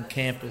right here on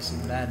campus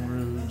in Baton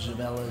Rouge of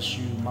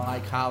LSU,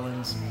 Mike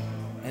Hollins,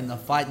 and the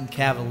Fighting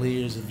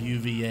Cavaliers of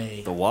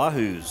UVA. The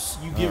Wahoos.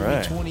 You give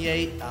me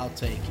 28, I'll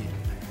take it.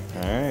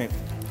 All right.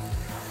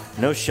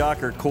 No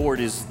shocker,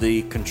 Cord is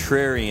the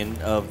contrarian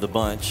of the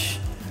bunch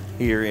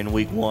here in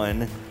week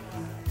 1.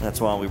 That's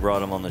why we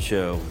brought him on the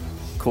show.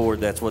 Cord,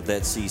 that's what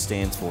that C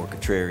stands for,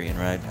 contrarian,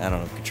 right? I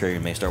don't know.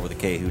 Contrarian may start with a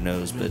K, who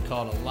knows? Been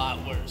called a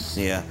lot worse.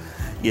 Yeah.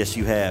 Yes,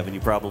 you have, and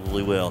you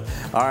probably will.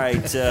 All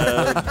right,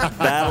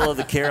 Battle of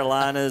the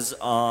Carolinas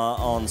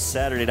on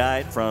Saturday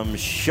night from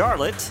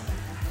Charlotte.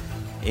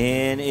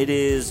 And it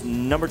is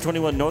number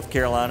 21 North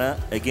Carolina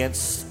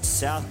against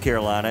South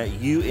Carolina.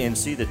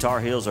 UNC, the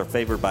Tar Heels, are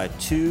favored by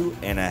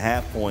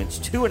 2.5 points.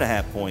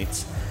 2.5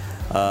 points.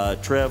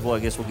 Trev, well, I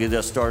guess we'll get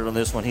us started on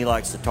this one. He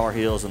likes the Tar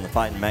Heels and the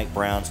Fighting Mac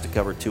Browns to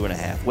cover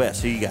 2.5.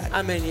 Wes, who you got?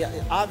 I mean,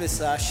 yeah,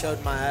 obviously I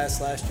showed my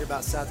ass last year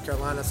about South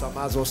Carolina, so I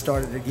might as well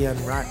start it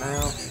again right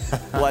now.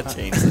 What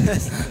changed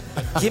things?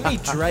 Give me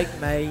Drake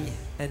May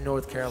and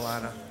North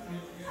Carolina.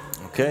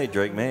 Okay,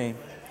 Drake May.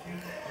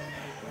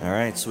 All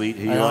right, sweet.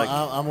 Who you like?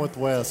 I'm with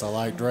Wes. I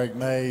like Drake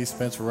May.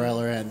 Spencer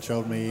Rattler hadn't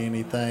showed me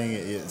anything.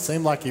 It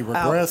seemed like he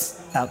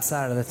regressed.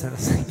 Outside of the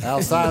Tennessee.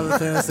 Outside of the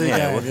Tennessee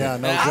game. Yeah,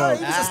 no joke.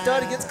 He was a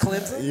stud against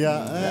Clemson.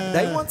 Yeah.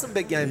 They won some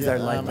big games there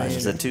late.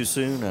 Is that too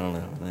soon? I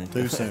don't know.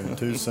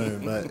 Too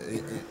soon. But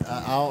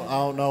I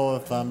don't know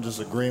if I'm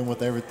just agreeing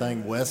with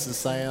everything Wes is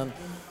saying,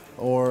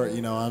 or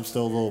I'm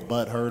still a little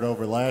butthurt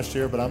over last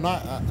year. But I'm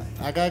not.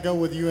 I gotta go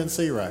with UNC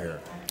right here.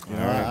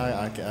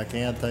 I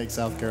can't take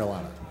South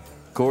Carolina.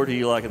 Cord, who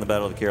you like in the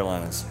Battle of the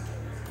Carolinas?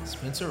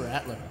 Spencer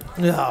Rattler.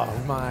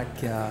 Oh, my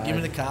God. Give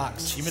me the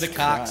Cox. Give me the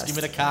Cox. Give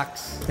me the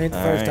Cox. Ain't the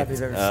first time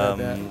he's ever said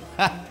that.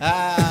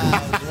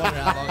 I was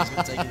wondering how long it's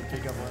going to take you to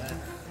pick up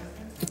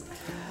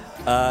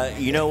on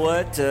that. You know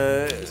what?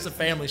 It's a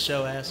family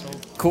show, asshole.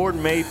 Cord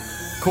may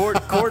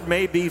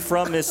be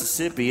from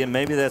Mississippi, and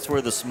maybe that's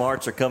where the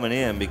smarts are coming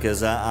in,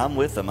 because I'm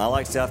with them. I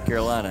like South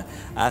Carolina.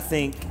 I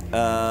think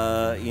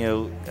I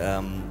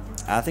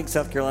think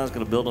South Carolina's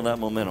going to build on that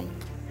momentum.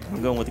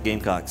 I'm going with the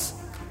Gamecocks.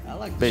 I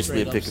like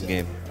basically a pick-em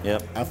game.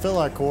 Yep. I feel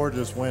like Cord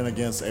just went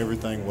against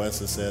everything Wes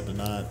has said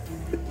tonight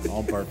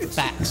on purpose.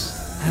 Facts.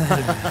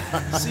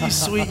 See,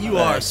 sweet, you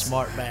are a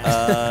smart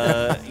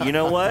bastard. You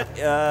know what?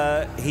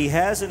 He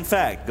has, in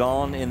fact,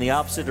 gone in the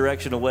opposite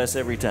direction of Wes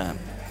every time.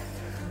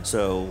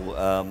 So,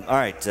 all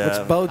right.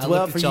 Which bodes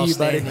well for you,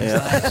 buddy.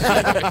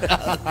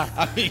 Yeah.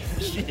 I mean,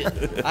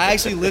 shit. I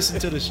actually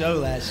listened to the show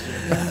last year,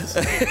 guys.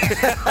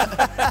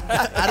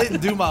 I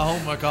didn't do my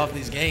homework off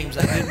these games.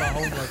 I did my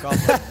homework off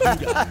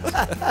you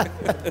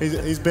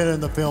guys. He's been in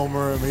the film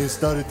room. He's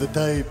studied the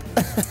tape.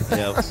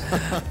 Yep.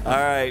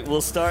 All right.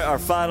 We'll start our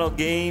final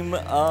game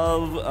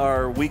of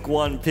our Week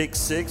 1 Pick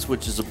 6,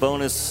 which is a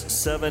bonus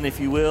 7, if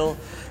you will.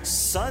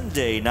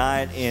 Sunday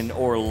night in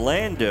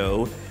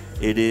Orlando.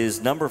 It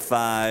is number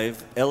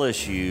 5,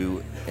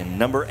 LSU, and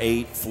number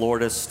 8,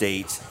 Florida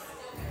State.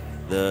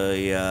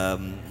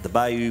 The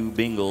Bayou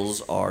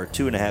Bengals are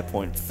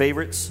 2.5-point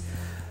favorites.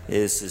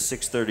 This is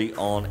 6:30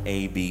 on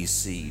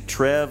ABC.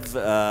 Trev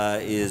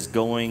is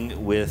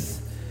going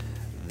with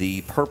the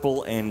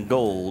purple and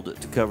gold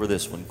to cover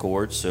this one,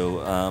 Cord.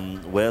 So,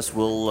 Wes,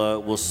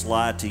 we'll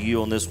slide to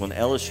you on this one.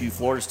 LSU,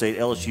 Florida State,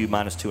 LSU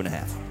minus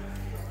 2.5.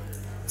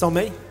 It's on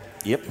me?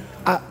 Yep.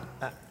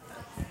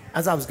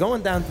 As I was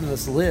going down through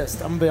this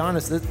list, I'm going to be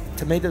honest,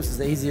 to me this is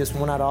the easiest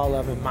one out of all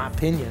of them, in my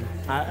opinion.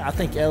 I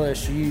think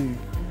LSU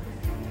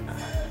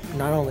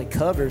not only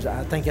covers,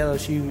 I think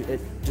LSU, it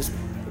just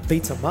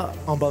beats them up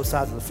on both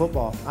sides of the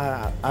football.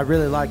 I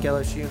really like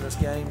LSU in this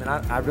game, and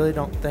I really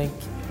don't think,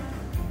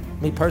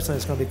 me personally,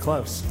 it's going to be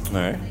close. All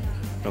right.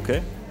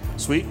 Okay.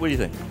 Sweet, what do you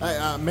think?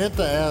 I meant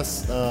to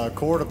ask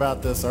Cord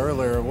about this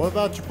earlier. What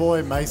about your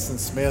boy Mason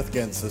Smith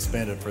getting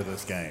suspended for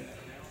this game?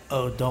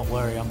 Oh, don't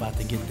worry. I'm about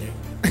to get there.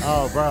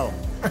 Oh, bro.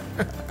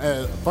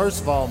 First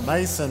of all,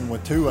 Mason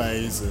with 2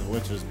 A's,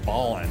 which is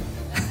balling.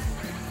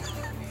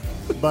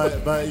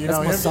 But you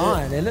know, that's my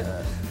sign, isn't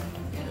it?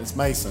 It's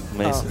Mason.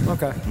 Mason. Oh,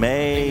 okay.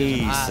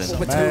 Mason.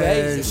 With 2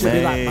 A's, it should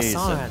be like my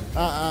sign.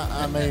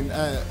 I mean,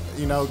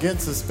 getting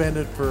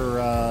suspended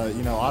for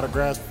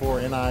autographs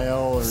before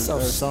NIL or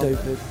something.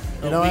 Stupid.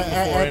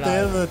 At the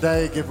end of the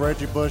day, give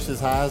Reggie Bush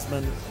his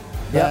Heisman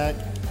back.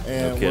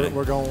 And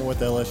we're going with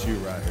LSU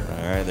right here.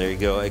 All right, there you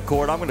go. Hey,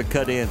 Cord, I'm going to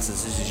cut in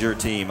since this is your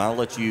team. I'll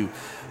let you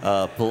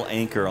pull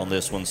anchor on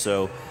this one.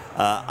 So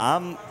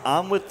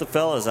I'm with the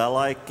fellas. I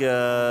like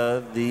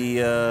the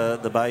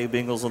Bayou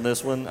Bengals on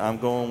this one. I'm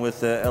going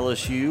with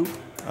LSU.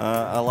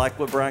 I like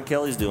what Brian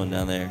Kelly's doing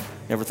down there.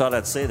 Never thought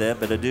I'd say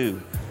that, but I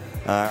do.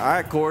 All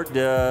right, Cord,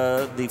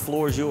 the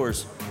floor is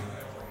yours.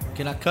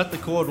 Can I cut the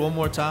cord one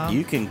more time?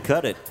 You can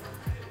cut it.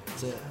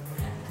 That's it.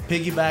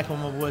 Piggyback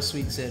on what boy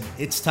Sweet said,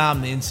 it's time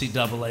the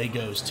NCAA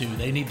goes too.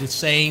 They need the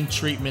same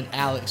treatment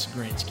Alex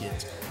Grinch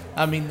gets.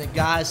 I mean, the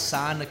guy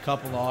signed a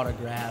couple of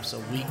autographs a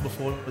week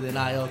before the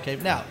NIL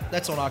came. Now,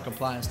 that's on our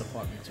compliance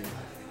department too.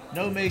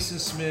 No Mason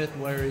Smith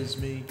worries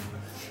me.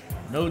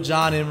 No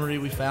John Emery,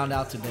 we found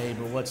out today,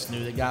 but what's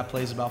new? The guy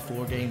plays about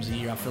 4 games a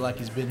year. I feel like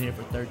he's been here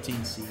for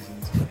 13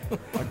 seasons.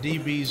 Our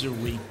DBs are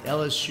weak.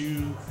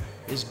 LSU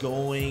is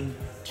going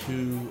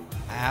to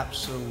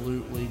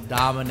absolutely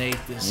dominate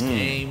this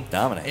game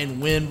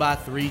and win by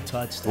 3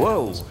 touchdowns.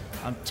 Whoa.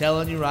 I'm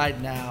telling you right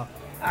now,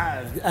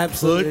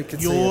 absolutely put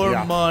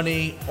your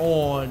money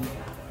on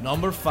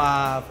number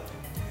 5,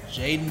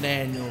 Jaden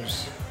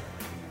Daniels,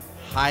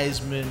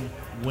 Heisman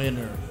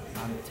winner.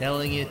 I'm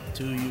telling it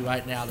to you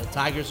right now. The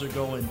Tigers are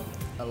going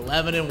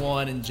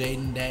 11-1, and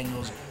Jaden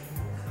Daniels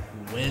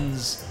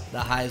wins the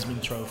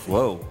Heisman Trophy.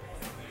 Whoa.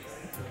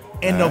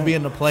 And they'll be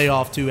in the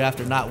playoff, too,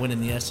 after not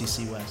winning the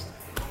SEC West.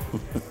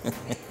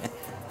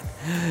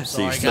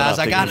 Sorry,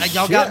 guys.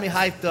 Y'all got me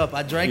hyped up.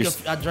 I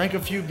drank a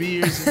few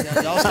beers,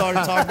 and y'all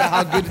started talking about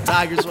how good the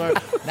Tigers were.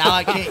 Now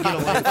I can't get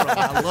away from it.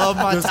 I love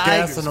my Just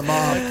Tigers. gassing them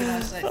off. What can I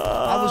say?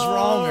 I was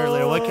wrong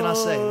earlier. What can I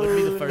say? Wouldn't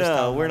be the first time.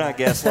 No, we're not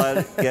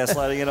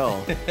gaslighting at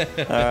all.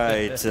 All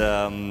right.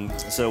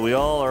 So we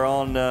all are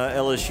on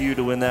LSU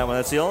to win that one.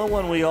 That's the only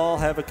one we all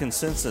have a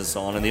consensus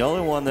on, and the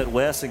only one that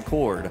Wes and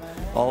Cord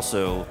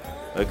also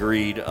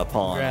agreed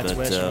upon. Congrats,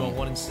 Wes. You're going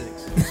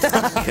 1-6.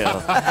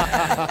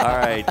 All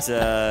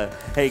right.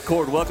 Hey,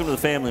 Cord, welcome to the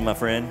family, my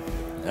friend.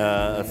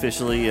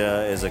 Officially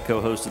as a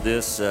co-host of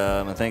this.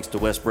 And thanks to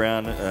Wes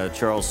Brown,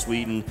 Charles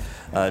Sweden,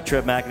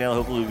 Trev McInerney.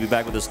 Hopefully will be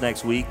back with us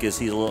next week as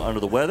he's a little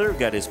under the weather.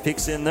 Got his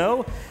picks in,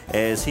 though,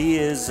 as he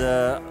is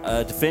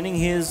defending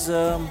his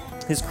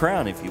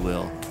crown, if you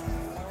will.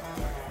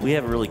 We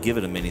haven't really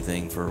given him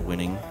anything for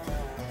winning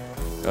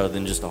other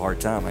than just a hard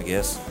time, I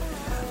guess.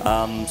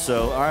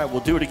 So, all right,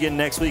 we'll do it again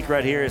next week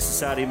right here at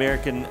Society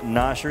American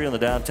Noshery on the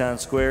downtown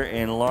square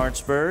in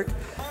Lawrenceburg.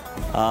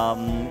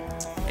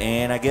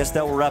 And I guess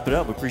that will wrap it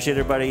up. We appreciate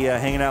everybody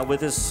hanging out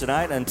with us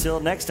tonight. Until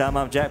next time,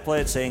 I'm Jack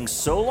Platt saying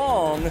so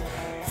long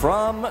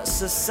from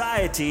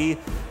Society.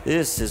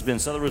 This has been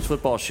Southern Roots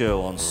Football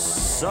Show on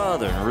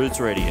Southern Roots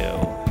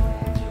Radio.